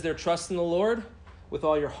 He says there, trust in the Lord with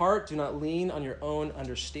all your heart. Do not lean on your own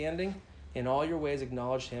understanding. In all your ways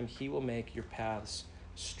acknowledge him. He will make your paths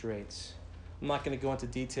straight. I'm not going to go into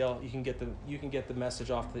detail. You can get the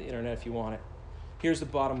message off the internet if you want it. Here's the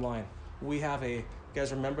bottom line. You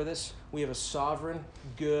guys remember this? We have a sovereign,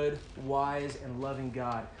 good, wise, and loving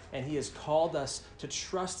God. And he has called us to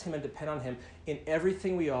trust him and depend on him in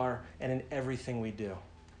everything we are and in everything we do.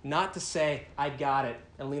 Not to say, I got it,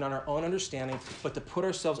 and lean on our own understanding, but to put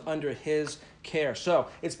ourselves under his care. So,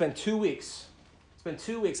 it's been 2 weeks. I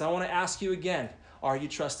want to ask you again, are you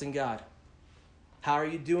trusting God? How are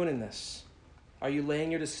you doing in this? Are you laying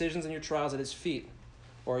your decisions and your trials at his feet?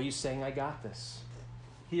 Or are you saying, I got this?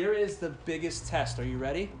 Here is the biggest test. Are you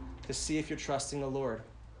ready? To see if you're trusting the Lord.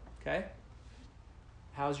 Okay?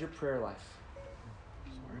 How's your prayer life?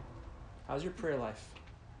 How's your prayer life?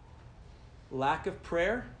 Lack of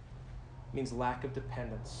prayer means lack of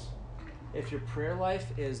dependence. If your prayer life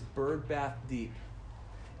is bird bath deep,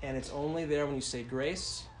 and it's only there when you say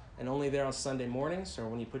grace, and only there on Sunday mornings, or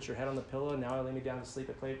when you put your head on the pillow, now I lay me down to sleep,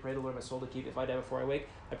 I pray the Lord my soul to keep. If I die before I wake,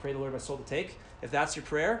 I pray the Lord my soul to take. If that's your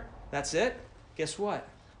prayer, that's it. Guess what?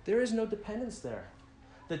 There is no dependence there.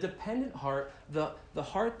 The dependent heart, the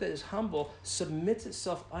heart that is humble, submits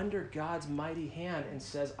itself under God's mighty hand and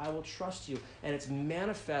says, I will trust you. And it's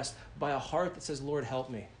manifest by a heart that says, Lord, help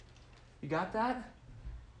me. You got that?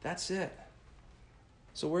 That's it.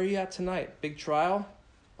 So where are you at tonight? Big trial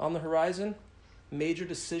on the horizon? Major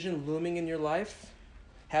decision looming in your life?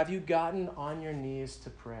 Have you gotten on your knees to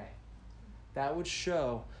pray? That would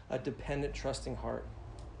show a dependent, trusting heart.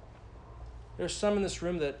 There's some in this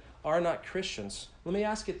room that are not Christians. Let me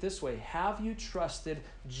ask it this way. Have you trusted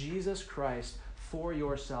Jesus Christ for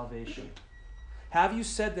your salvation? Have you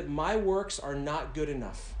said that my works are not good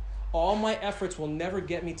enough? All my efforts will never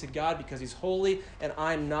get me to God because he's holy and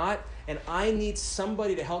I'm not, and I need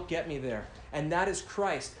somebody to help get me there. And that is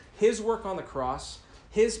Christ. His work on the cross,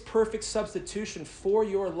 his perfect substitution for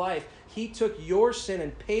your life. He took your sin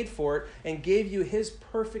and paid for it and gave you his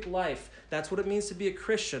perfect life. That's what it means to be a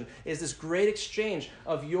Christian, is this great exchange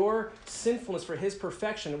of your sinfulness for his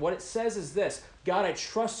perfection. And what it says is this: God, I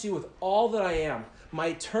trust you with all that I am. My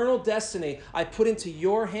eternal destiny I put into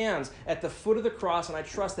your hands at the foot of the cross, and I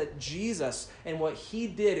trust that Jesus and what he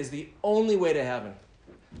did is the only way to heaven.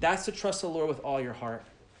 That's to trust the Lord with all your heart.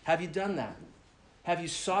 Have you done that? Have you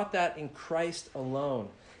sought that in Christ alone?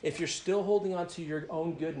 If you're still holding on to your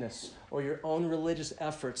own goodness or your own religious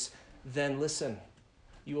efforts, then listen,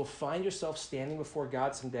 you will find yourself standing before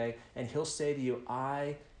God someday, and he'll say to you,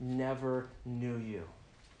 I never knew you.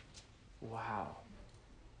 Wow.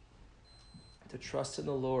 To trust in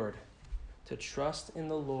the Lord. To trust in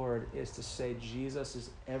the Lord is to say Jesus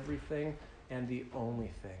is everything and the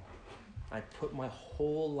only thing. I put my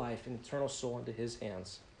whole life and eternal soul into his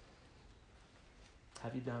hands.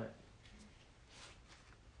 Have you done it?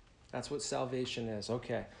 That's what salvation is.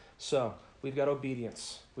 Okay, so we've got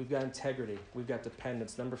obedience. We've got integrity. We've got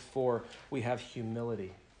dependence. Number 4, we have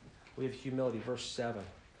humility. We have humility. Verse 7.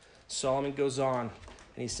 Solomon goes on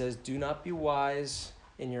and he says, do not be wise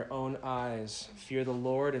in your own eyes. Fear the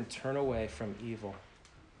Lord and turn away from evil.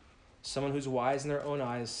 Someone who's wise in their own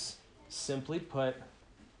eyes, simply put,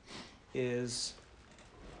 is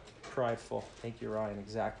prideful. Thank you, Ryan.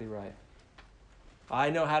 Exactly right. I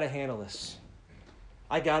know how to handle this.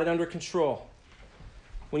 I got it under control.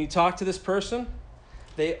 When you talk to this person,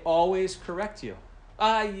 they always correct you.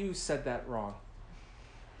 You said that wrong.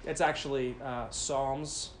 It's actually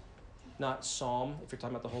Psalms, not Psalm, if you're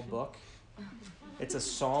talking about the whole book. It's a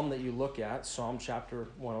psalm that you look at, Psalm chapter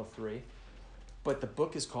 103. But the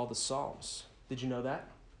book is called the Psalms. Did you know that?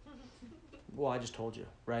 Well, I just told you,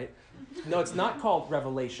 right? No, it's not called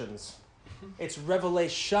Revelations. It's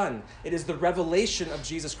revelation. It is the revelation of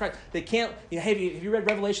Jesus Christ. They can't, hey, have you read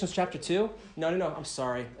Revelations chapter 2? No, I'm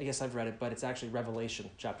sorry. I guess I've read it, but it's actually Revelation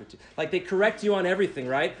chapter 2. Like, they correct you on everything,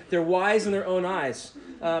 right? They're wise in their own eyes.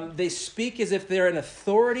 They speak as if they're an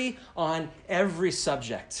authority on every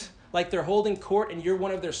subject. Like they're holding court and you're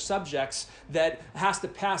one of their subjects that has to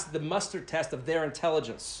pass the muster test of their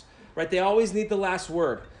intelligence, right? They always need the last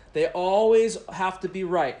word. They always have to be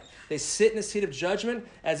right. They sit in a seat of judgment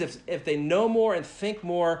as if they know more and think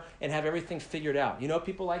more and have everything figured out. You know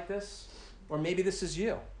people like this? Or maybe this is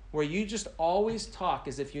you, where you just always talk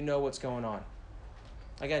as if you know what's going on.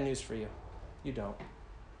 I got news for you. You don't.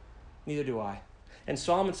 Neither do I. And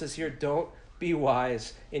Solomon says here, don't be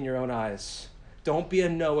wise in your own eyes. Don't be a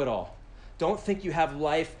know-it-all. Don't think you have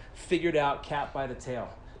life figured out, cat by the tail.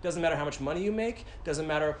 Doesn't matter how much money you make. Doesn't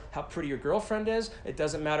matter how pretty your girlfriend is. It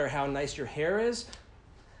doesn't matter how nice your hair is.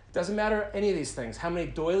 Doesn't matter any of these things. How many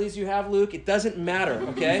doilies you have, Luke. It doesn't matter,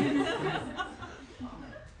 okay?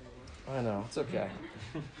 I know, it's okay.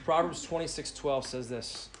 Proverbs 26:12 says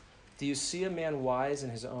this. Do you see a man wise in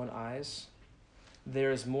his own eyes?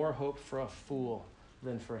 There is more hope for a fool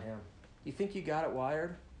than for him. You think you got it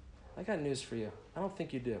wired? I got news for you. I don't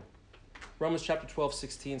think you do. Romans chapter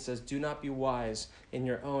 12:16 says, do not be wise in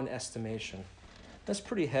your own estimation. That's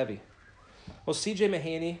pretty heavy. Well, C.J.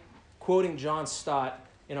 Mahaney, quoting John Stott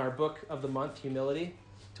in our book of the month, Humility.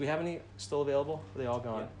 Do we have any still available? Are they all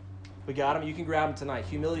gone? Yeah. We got them. You can grab them tonight.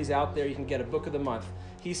 Humility's out there. You can get a book of the month.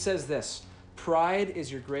 He says this, pride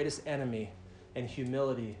is your greatest enemy and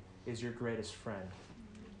humility is your greatest friend.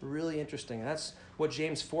 Really interesting. That's what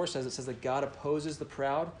James 4 says. It says that God opposes the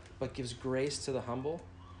proud but gives grace to the humble.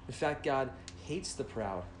 In fact, God hates the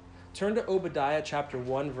proud Turn to Obadiah chapter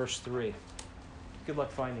 1, verse 3. Good luck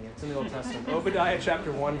finding it. It's in the Old Testament. Obadiah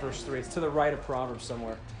chapter 1, verse 3. It's to the right of Proverbs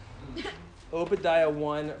somewhere. Obadiah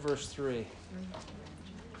 1, verse 3.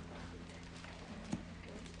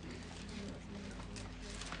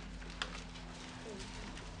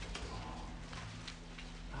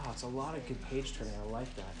 Oh, it's a lot of good page turning. I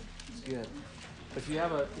like that. It's good. But if you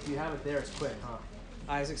have it there, it's quick, huh?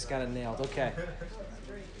 Isaac's got it nailed. Okay.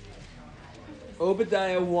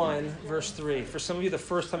 Obadiah 1, verse 3. For some of you, the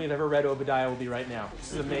first time you've ever read Obadiah will be right now.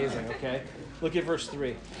 This is amazing, okay? Look at verse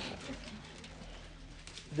 3.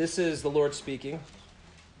 This is the Lord speaking.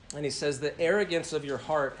 And he says, the arrogance of your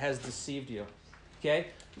heart has deceived you. Okay?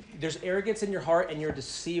 There's arrogance in your heart and you're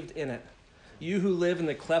deceived in it. You who live in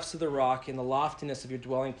the clefts of the rock, in the loftiness of your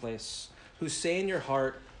dwelling place, who say in your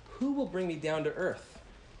heart, who will bring me down to earth?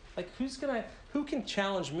 Like, who can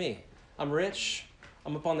challenge me? I'm rich.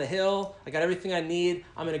 I'm up on the hill. I got everything I need.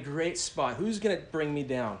 I'm in a great spot. Who's going to bring me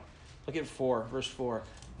down? Look at verse 4.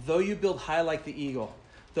 Though you build high like the eagle,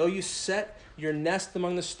 though you set your nest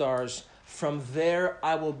among the stars, from there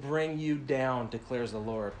I will bring you down, declares the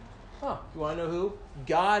Lord. Oh, you want to know who?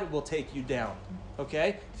 God will take you down.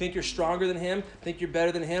 Okay? Think you're stronger than him? Think you're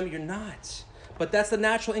better than him? You're not. But that's the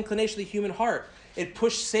natural inclination of the human heart. It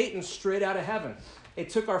pushed Satan straight out of heaven. It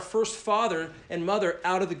took our first father and mother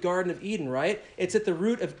out of the Garden of Eden, right? It's at the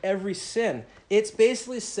root of every sin. It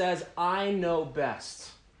basically says, I know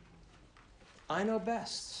best. I know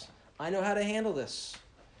best. I know how to handle this.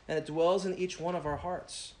 And it dwells in each one of our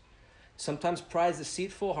hearts. Sometimes pride is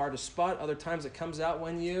deceitful, hard to spot. Other times it comes out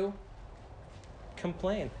when you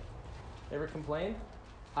complain. Ever complain?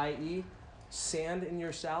 I.e., sand in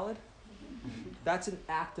your salad? That's an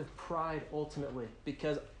act of pride ultimately,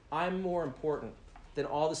 because I'm more important than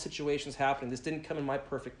all the situations happening. This didn't come in my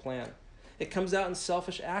perfect plan. It comes out in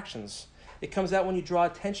selfish actions. It comes out when you draw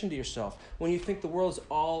attention to yourself, when you think the world is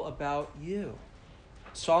all about you.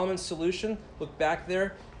 Solomon's solution, look back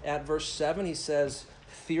there at verse 7, he says,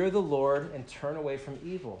 fear the Lord and turn away from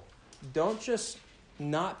evil. Don't just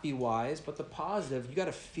not be wise, but the positive, you got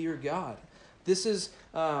to fear God. This is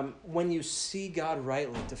when you see God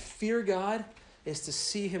rightly. To fear God is to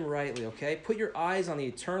see him rightly, okay? Put your eyes on the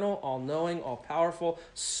eternal, all-knowing, all-powerful,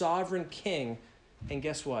 sovereign King, and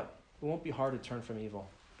guess what? It won't be hard to turn from evil.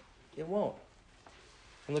 It won't.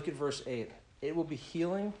 And look at verse 8. It will be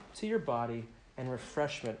healing to your body and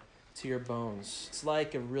refreshment to your bones. It's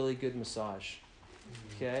like a really good massage,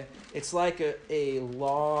 okay? It's like a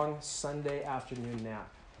long Sunday afternoon nap.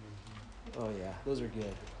 Oh yeah, those are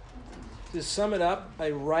good. To sum it up,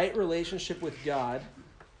 a right relationship with God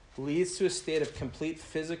leads to a state of complete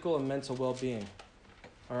physical and mental well-being.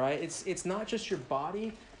 All right? It's not just your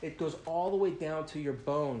body. It goes all the way down to your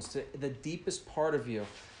bones, to the deepest part of you.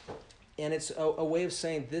 And it's a way of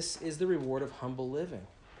saying this is the reward of humble living.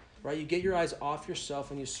 Right? You get your eyes off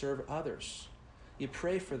yourself and you serve others. You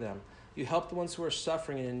pray for them. You help the ones who are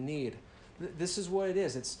suffering and in need. This is what it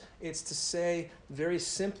is. It's to say very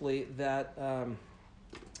simply that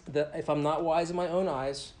that if I'm not wise in my own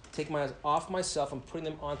eyes, take my eyes off myself and putting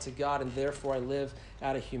them onto God, and therefore I live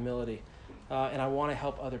out of humility. And I want to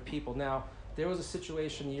help other people. Now, there was a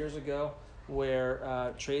situation years ago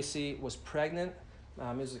where Tracy was pregnant.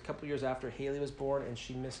 It was a couple years after Haley was born, and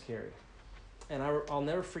she miscarried. And I'll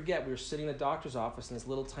never forget, we were sitting in the doctor's office in this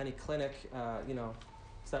little tiny clinic,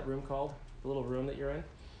 what's that room called? The little room that you're in.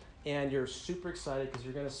 And you're super excited because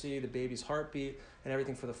you're going to see the baby's heartbeat and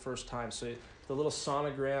everything for the first time. So the little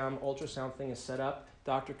sonogram ultrasound thing is set up.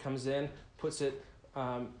 Doctor comes in, puts it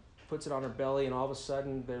on her belly, and all of a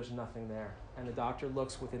sudden there's nothing there. And the doctor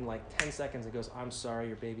looks within like 10 seconds and goes, I'm sorry,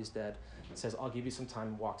 your baby's dead. Says, I'll give you some time,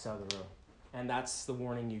 and walks out of the room. And that's the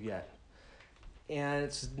warning you get. And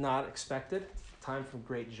it's not expected. Time from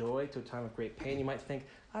great joy to a time of great pain. You might think,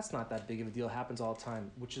 that's not that big of a deal. It happens all the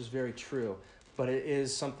time, which is very true. But it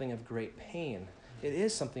is something of great pain. It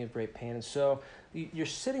is something of great pain. And so you're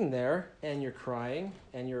sitting there and you're crying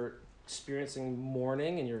and you're experiencing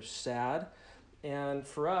mourning and you're sad. And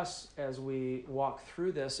for us, as we walk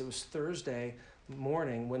through this, it was Thursday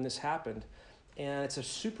morning when this happened. And it's a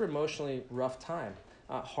super emotionally rough time.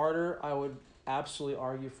 Harder, I would absolutely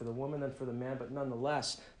argue, for the woman than for the man, but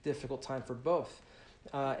nonetheless, difficult time for both.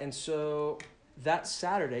 And so that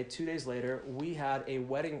Saturday, 2 days later, we had a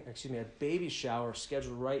baby shower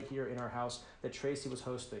scheduled right here in our house that Tracy was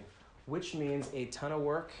hosting, which means a ton of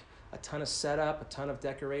work, a ton of setup, a ton of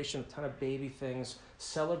decoration, a ton of baby things,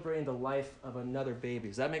 celebrating the life of another baby.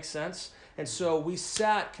 Does that make sense? And so we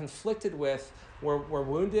sat conflicted with, we're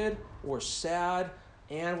wounded, we're sad,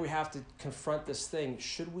 and we have to confront this thing.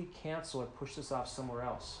 Should we cancel or push this off somewhere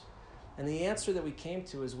else? And the answer that we came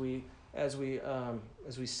to as we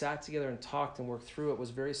sat together and talked and worked through it was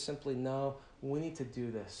very simply, no, we need to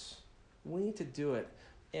do this. We need to do it.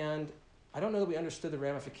 And I don't know that we understood the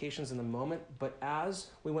ramifications in the moment, but as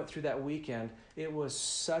we went through that weekend, it was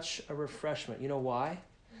such a refreshment. You know why?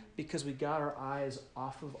 Because we got our eyes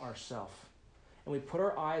off of ourselves. And we put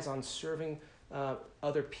our eyes on serving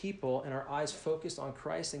other people and our eyes focused on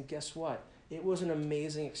Christ. And guess what? It was an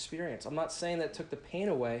amazing experience. I'm not saying that it took the pain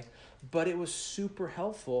away, but it was super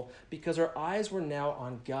helpful because our eyes were now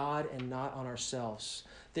on God and not on ourselves.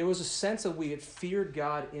 There was a sense that we had feared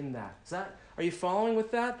God in that. Are you following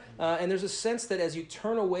with that? And there's a sense that as you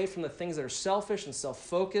turn away from the things that are selfish and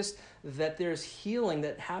self-focused, that there's healing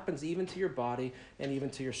that happens even to your body and even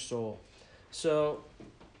to your soul. So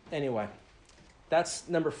anyway, that's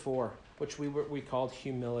number 4, which we called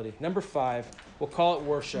humility. Number 5, we'll call it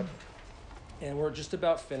worship. And we're just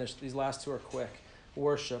about finished. These last 2 are quick.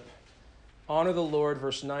 Worship. Honor the Lord,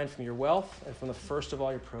 verse 9, from your wealth and from the first of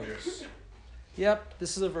all your produce. Yep,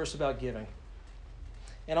 this is a verse about giving.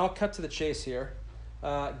 And I'll cut to the chase here.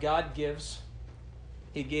 God gives.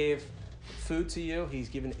 He gave food to you. He's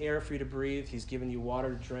given air for you to breathe. He's given you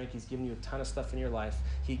water to drink. He's given you a ton of stuff in your life.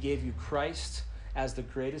 He gave you Christ as the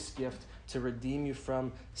greatest gift to redeem you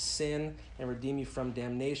from sin and redeem you from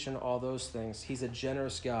damnation, all those things. He's a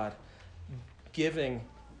generous God. Giving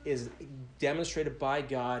is demonstrated by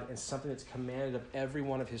God and something that's commanded of every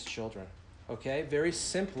one of his children. Okay? Very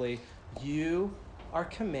simply, you are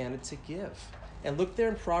commanded to give. And look there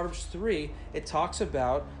in Proverbs 3, it talks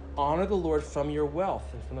about honor the Lord from your wealth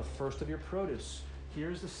and from the first of your produce.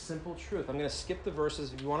 Here's the simple truth. I'm going to skip the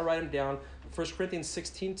verses. If you want to write them down, 1 Corinthians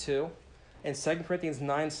 16:2 and 2 Corinthians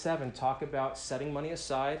 9:7 talk about setting money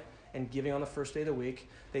aside and giving on the first day of the week.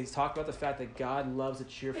 They talk about the fact that God loves a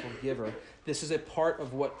cheerful giver. This is a part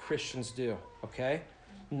of what Christians do, okay?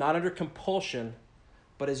 Not under compulsion,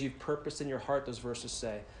 but as you've purposed in your heart, those verses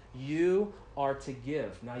say. You are to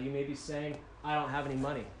give. Now you may be saying, I don't have any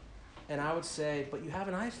money. And I would say, but you have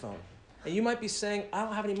an iPhone. And you might be saying, I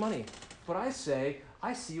don't have any money. But I say,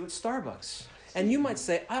 I see you at Starbucks. And you might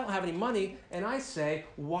say, I don't have any money. And I say,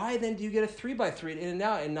 why then do you get a 3x3 at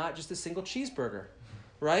In-N-Out and not just a single cheeseburger?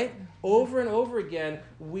 Right? Over and over again,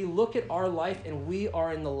 we look at our life and we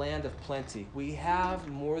are in the land of plenty. We have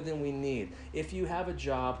more than we need. If you have a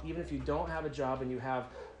job, even if you don't have a job and you have,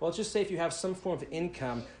 well, let's just say if you have some form of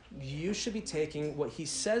income, you should be taking what he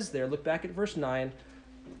says there. Look back at verse 9,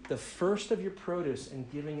 the first of your produce and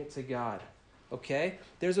giving it to God. Okay?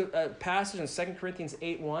 There's a passage in 2 Corinthians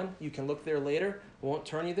 8:1. You can look there later. I won't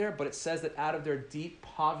turn you there, but it says that out of their deep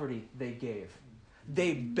poverty they gave.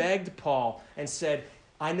 They begged Paul and said,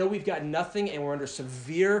 I know we've got nothing and we're under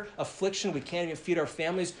severe affliction. We can't even feed our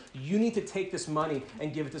families. You need to take this money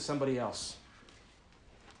and give it to somebody else.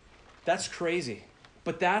 That's crazy.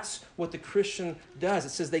 But that's what the Christian does. It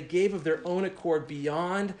says they gave of their own accord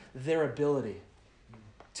beyond their ability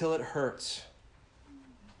till it hurts.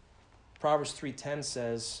 Proverbs 3:10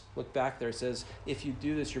 says, look back there, it says, if you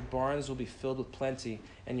do this, your barns will be filled with plenty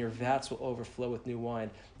and your vats will overflow with new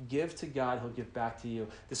wine. Give to God, he'll give back to you.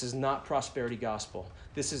 This is not prosperity gospel.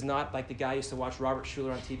 This is not like the guy I used to watch, Robert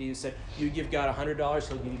Schuller, on TV, who said, you give God $100,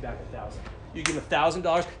 he'll give you back $1,000. You give him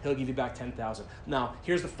 $1,000, he'll give you back $10,000. Now,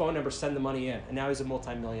 here's the phone number, send the money in. And now he's a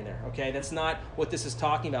multimillionaire, okay? That's not what this is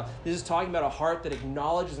talking about. This is talking about a heart that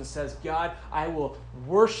acknowledges and says, God, I will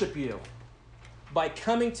worship you by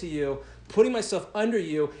coming to you, putting myself under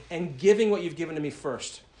you, and giving what you've given to me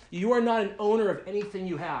first. You are not an owner of anything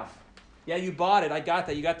you have. Yeah, you bought it. I got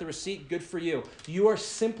that. You got the receipt. Good for you. You are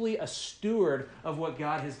simply a steward of what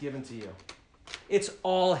God has given to you. It's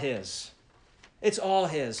all his. It's all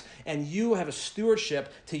his. And you have a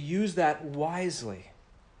stewardship to use that wisely.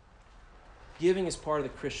 Giving is part of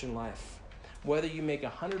the Christian life. Whether you make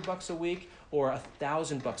 $100 a week or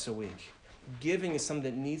 $1,000 a week, giving is something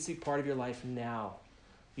that needs to be part of your life now.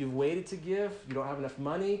 You've waited to give. You don't have enough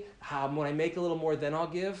money. When I make a little more, then I'll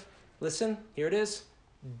give. Listen, here it is.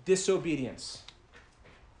 Disobedience.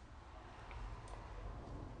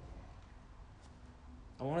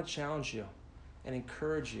 I want to challenge you and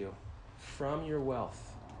encourage you from your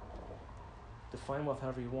wealth. Define wealth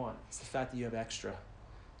however you want. It's the fact that you have extra.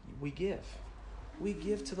 We give. We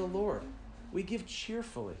give to the Lord. We give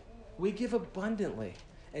cheerfully. We give abundantly.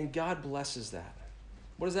 And God blesses that.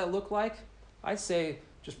 What does that look like? I'd say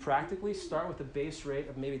just practically start with a base rate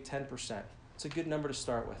of maybe 10%. It's a good number to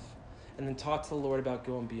start with. And then talk to the Lord about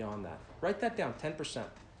going beyond that. Write that down, 10%.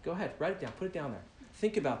 Go ahead, write it down, put it down there.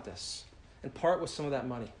 Think about this and part with some of that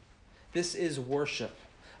money. This is worship.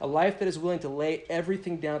 a life that is willing to lay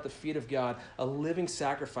everything down at the feet of God, a living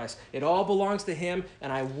sacrifice. It all belongs to him,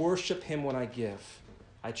 and I worship him when I give.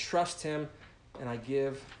 I trust him, and I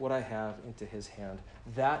give what I have into his hand.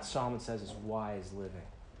 That, Solomon says, is wise living.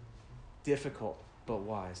 Difficult, but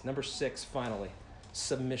wise. Number 6, finally,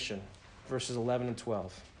 submission. Verses 11 and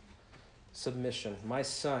 12. Submission. My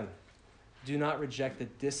son, do not reject the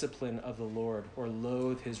discipline of the Lord or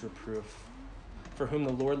loathe his reproof. For whom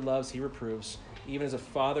the Lord loves, he reproves, even as a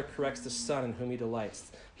father corrects the son in whom he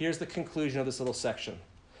delights. Here's the conclusion of this little section.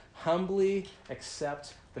 Humbly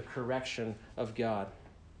accept the correction of God.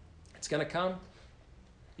 It's going to come.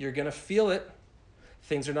 You're going to feel it.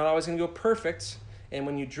 Things are not always going to go perfect. And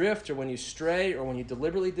when you drift or when you stray or when you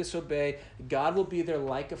deliberately disobey, God will be there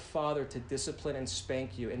like a father to discipline and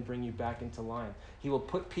spank you and bring you back into line. He will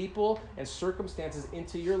put people and circumstances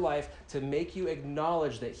into your life to make you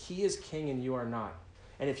acknowledge that he is king and you are not.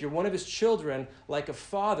 And if you're one of his children, like a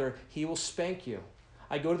father, he will spank you.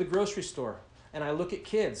 I go to the grocery store and I look at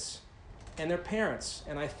kids and their parents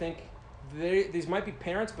and I think, these might be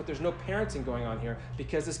parents, but there's no parenting going on here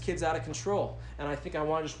because this kid's out of control. And I think I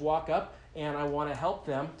want to just walk up and I want to help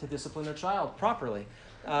them to discipline their child properly.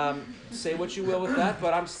 Say what you will with that,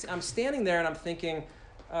 but I'm standing there and I'm thinking,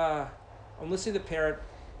 I'm listening to the parent,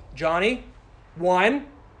 Johnny, 1,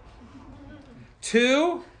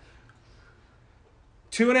 2,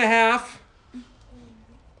 2.5,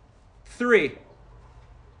 3.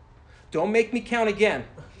 Don't make me count again.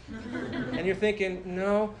 And you're thinking,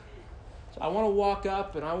 no. So I want to walk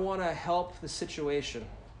up and I want to help the situation.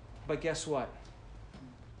 But guess what?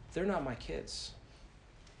 They're not my kids.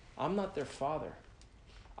 I'm not their father.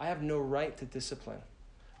 I have no right to discipline,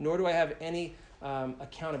 nor do I have any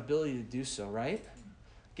accountability to do so, right?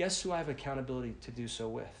 Guess who I have accountability to do so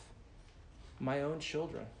with? My own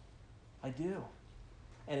children. I do.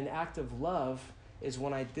 And an act of love is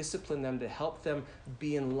when I discipline them to help them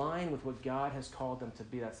be in line with what God has called them to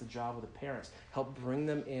be. That's the job of the parents. Help bring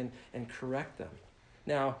them in and correct them.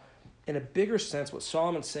 Now, in a bigger sense, what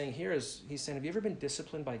Solomon's saying here is, he's saying, have you ever been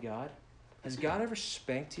disciplined by God? Has God ever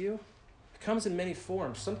spanked you? It comes in many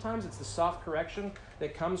forms. Sometimes it's the soft correction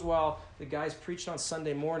that comes while the guy's preached on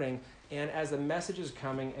Sunday morning, and as the message is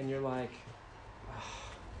coming, and you're like,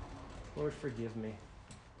 oh, Lord, forgive me,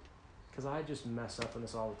 because I just mess up in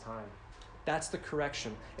this all the time. That's the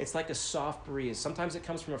correction. It's like a soft breeze. Sometimes it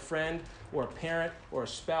comes from a friend or a parent or a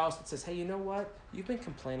spouse that says, hey, you know what? You've been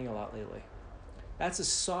complaining a lot lately. That's a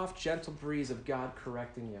soft, gentle breeze of God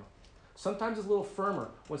correcting you. Sometimes it's a little firmer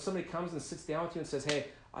when somebody comes and sits down with you and says, hey,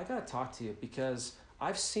 I got to talk to you because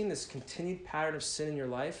I've seen this continued pattern of sin in your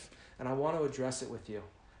life and I want to address it with you.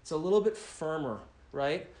 It's a little bit firmer,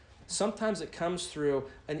 right? Sometimes it comes through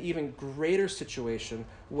an even greater situation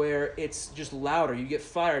where it's just louder. You get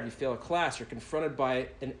fired, you fail a class, you're confronted by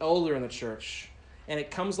an elder in the church, and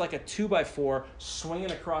it comes like a 2x4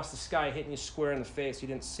 swinging across the sky, hitting you square in the face. You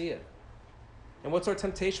didn't see it. And what's our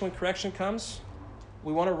temptation when correction comes?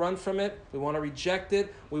 We want to run from it. We want to reject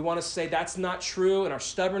it. We want to say that's not true. In our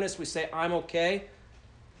stubbornness, we say, I'm okay.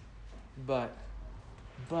 But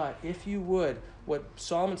if you would, what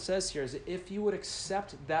Solomon says here is that if you would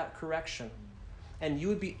accept that correction and you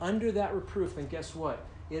would be under that reproof, then guess what?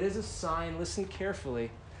 It is a sign, listen carefully,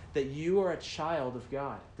 that you are a child of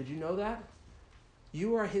God. Did you know that?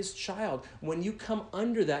 You are his child. When you come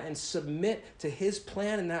under that and submit to his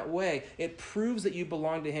plan in that way, it proves that you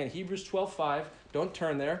belong to him. Hebrews 12:5, don't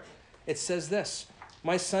turn there. It says this,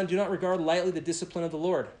 my son, do not regard lightly the discipline of the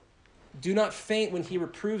Lord. Do not faint when he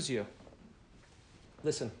reproves you.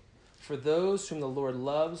 Listen, for those whom the Lord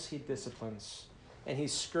loves, he disciplines, and he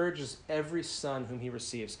scourges every son whom he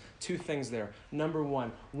receives. 2 things there. Number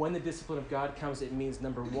 1, when the discipline of God comes, it means,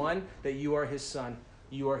 number 1, that you are his son,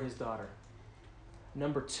 you are his daughter.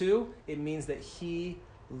 Number 2, it means that he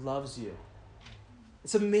loves you.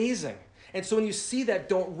 It's amazing. And so when you see that,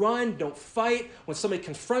 don't run, don't fight. When somebody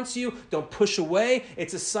confronts you, don't push away.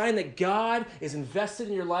 It's a sign that God is invested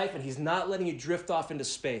in your life and he's not letting you drift off into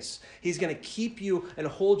space. He's going to keep you and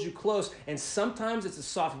hold you close. And sometimes it's a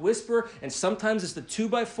soft whisper, and sometimes it's the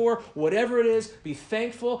 2x4. Whatever it is, be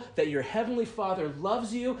thankful that your heavenly Father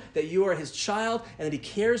loves you, that you are his child, and that he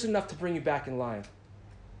cares enough to bring you back in line.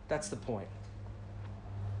 That's the point.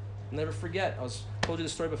 I'll never forget. I told you the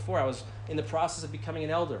story before. I was in the process of becoming an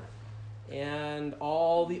elder. And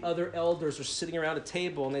all the other elders were sitting around a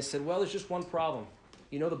table, and they said, well, there's just one problem.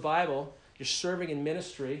 You know the Bible. You're serving in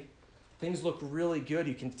ministry. Things look really good.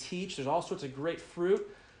 You can teach. There's all sorts of great fruit.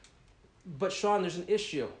 But, Sean, there's an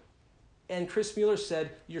issue. And Chris Mueller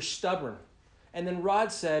said, you're stubborn. And then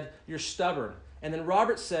Rod said, you're stubborn. And then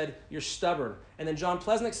Robert said, you're stubborn. And then John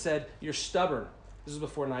Plesnick said, you're stubborn. This is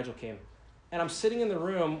before Nigel came. And I'm sitting in the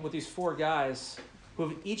room with these 4 guys who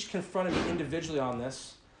have each confronted me individually on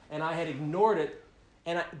this, and I had ignored it.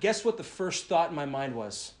 And guess what the first thought in my mind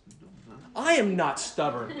was? I am not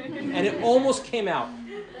stubborn. And it almost came out.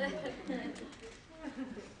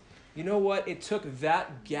 You know what? It took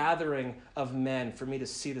that gathering of men for me to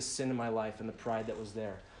see the sin in my life and the pride that was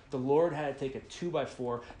there. The Lord had to take a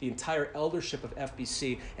 2x4, the entire eldership of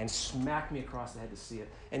FBC, and smack me across the head to see it.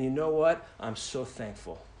 And you know what? I'm so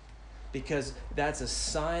thankful. Because that's a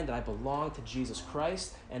sign that I belong to Jesus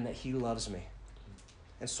Christ and that he loves me.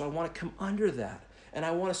 And so I want to come under that. And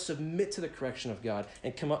I want to submit to the correction of God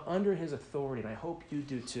and come under his authority. And I hope you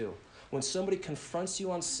do too. When somebody confronts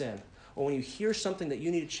you on sin, or when you hear something that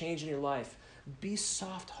you need to change in your life, be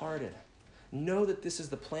soft-hearted. Know that this is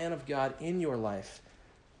the plan of God in your life.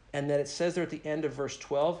 And that it says there at the end of verse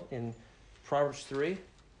 12 in Proverbs 3,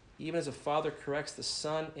 even as a father corrects the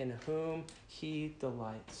son in whom he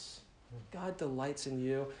delights. God delights in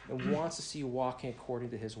you and wants to see you walking according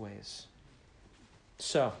to his ways.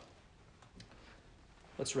 So,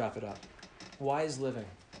 let's wrap it up. Wise living,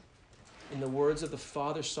 in the words of the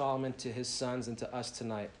Father Solomon to his sons and to us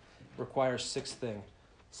tonight, requires 6 things.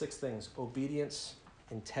 6 things: obedience,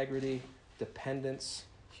 integrity, dependence,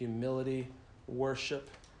 humility, worship,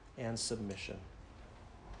 and submission.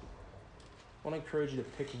 I want to encourage you to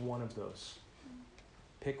pick one of those.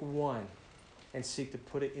 Pick one and seek to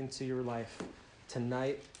put it into your life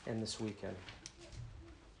tonight and this weekend.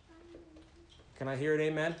 Can I hear an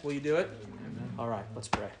amen? Will you do it? Amen. All right, let's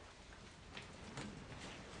pray.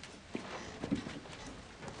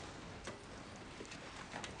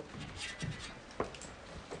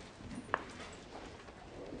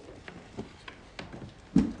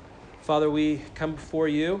 Father, we come before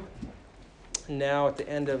you now at the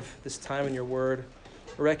end of this time in your word,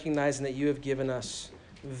 recognizing that you have given us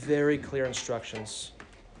very clear instructions,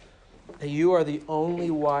 that you are the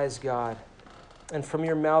only wise God, and from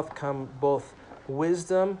your mouth come both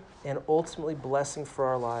wisdom and ultimately blessing for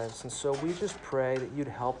our lives. And so we just pray that you'd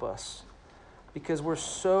help us, because we're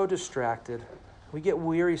so distracted. We get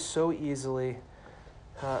weary so easily.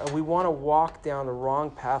 We want to walk down the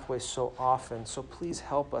wrong pathway so often. So please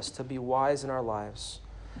help us to be wise in our lives.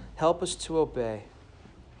 Help us to obey.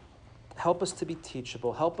 Help us to be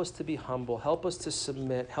teachable. Help us to be humble. Help us to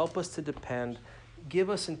submit. Help us to depend.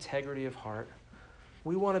 Give us integrity of heart.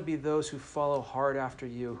 We want to be those who follow hard after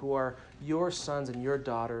you, who are your sons and your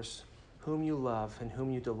daughters, whom you love and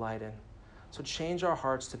whom you delight in. So change our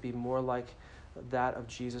hearts to be more like that of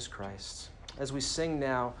Jesus Christ. As we sing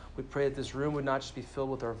now, we pray that this room would not just be filled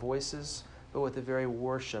with our voices, but with the very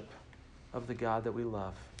worship of the God that we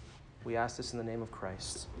love. We ask this in the name of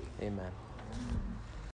Christ. Amen.